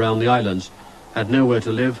more around the islands, had nowhere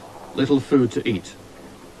to live, little food to eat.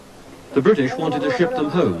 The British wanted to ship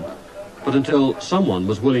them home, But until someone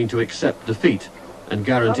was willing to accept defeat and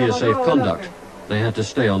guarantee a safe conduct, they had to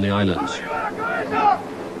stay on the islands.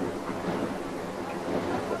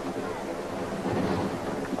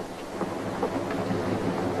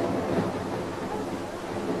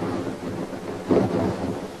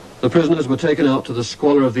 The prisoners were taken out to the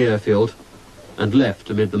squalor of the airfield and left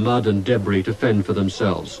amid the mud and debris to fend for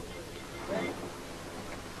themselves.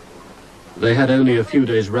 They had only a few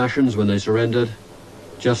days' rations when they surrendered,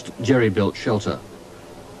 just jerry-built shelter.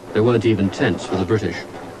 There weren't even tents for the British.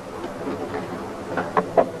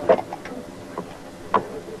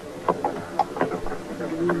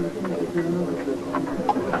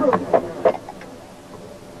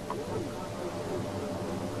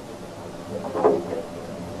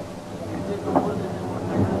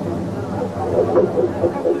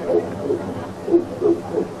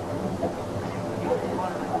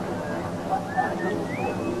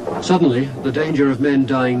 Suddenly, the danger of men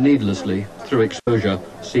dying needlessly through exposure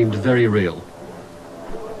seemed very real.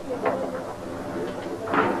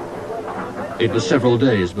 It was several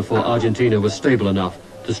days before Argentina was stable enough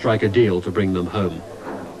to strike a deal to bring them home.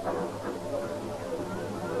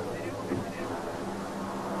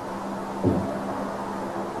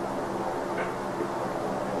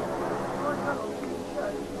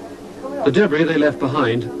 The debris they left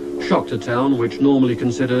behind shocked a town which normally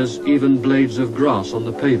considers even blades of grass on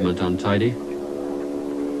the pavement untidy.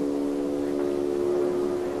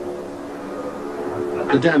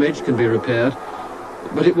 The damage can be repaired,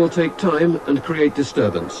 but it will take time and create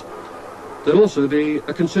disturbance. There'll also be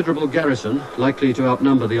a considerable garrison, likely to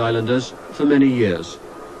outnumber the islanders for many years.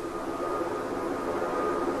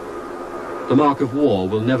 The mark of war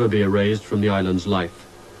will never be erased from the island's life.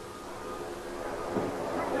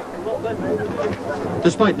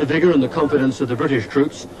 Despite the vigour and the confidence of the British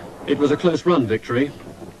troops, it was a close-run victory.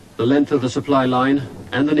 The length of the supply line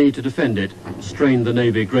and the need to defend it strained the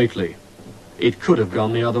Navy greatly. It could have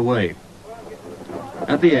gone the other way.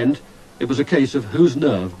 At the end, it was a case of whose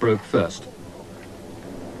nerve broke first.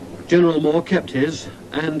 General Moore kept his,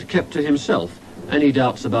 and kept to himself, any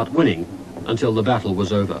doubts about winning until the battle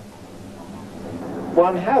was over.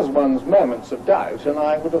 One has one's moments of doubt, and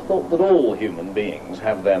I would have thought that all human beings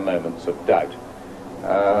have their moments of doubt.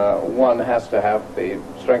 One has to have the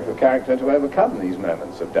strength of character to overcome these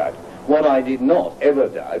moments of doubt. What I did not ever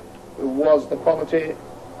doubt was the quality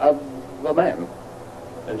of the man,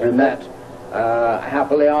 and that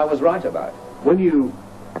happily I was right about. When you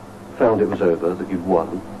found it was over, that you'd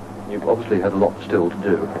won, you obviously had a lot still to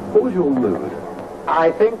do. What was your mood?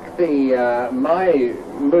 I think my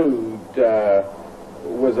mood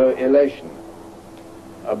was elation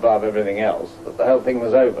above everything else, that the whole thing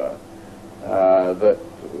was over. That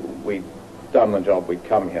we'd done the job we'd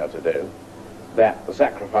come here to do, that the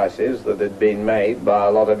sacrifices that had been made by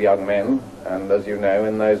a lot of young men, and as you know,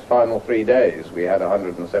 in those final 3 days we had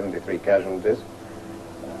 173 casualties,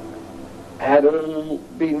 had all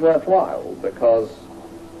been worthwhile, because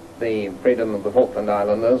the freedom of the Falkland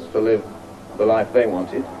Islanders to live the life they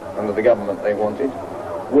wanted, under the government they wanted,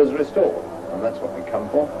 was restored, and that's what we come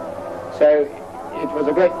for. So it was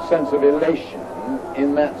a great sense of elation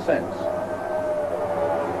in that sense.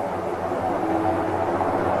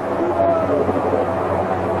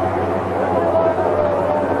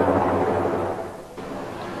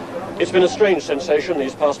 It's been a strange sensation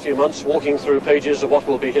these past few months, walking through pages of what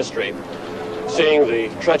will be history, seeing the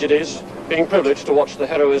tragedies, being privileged to watch the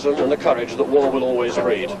heroism and the courage that war will always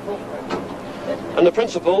breed. And the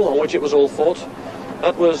principle on which it was all fought,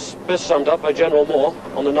 that was best summed up by General Moore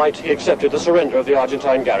on the night he accepted the surrender of the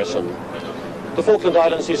Argentine garrison. The Falkland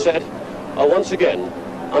Islands, he said, are once again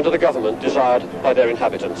under the government desired by their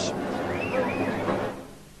inhabitants.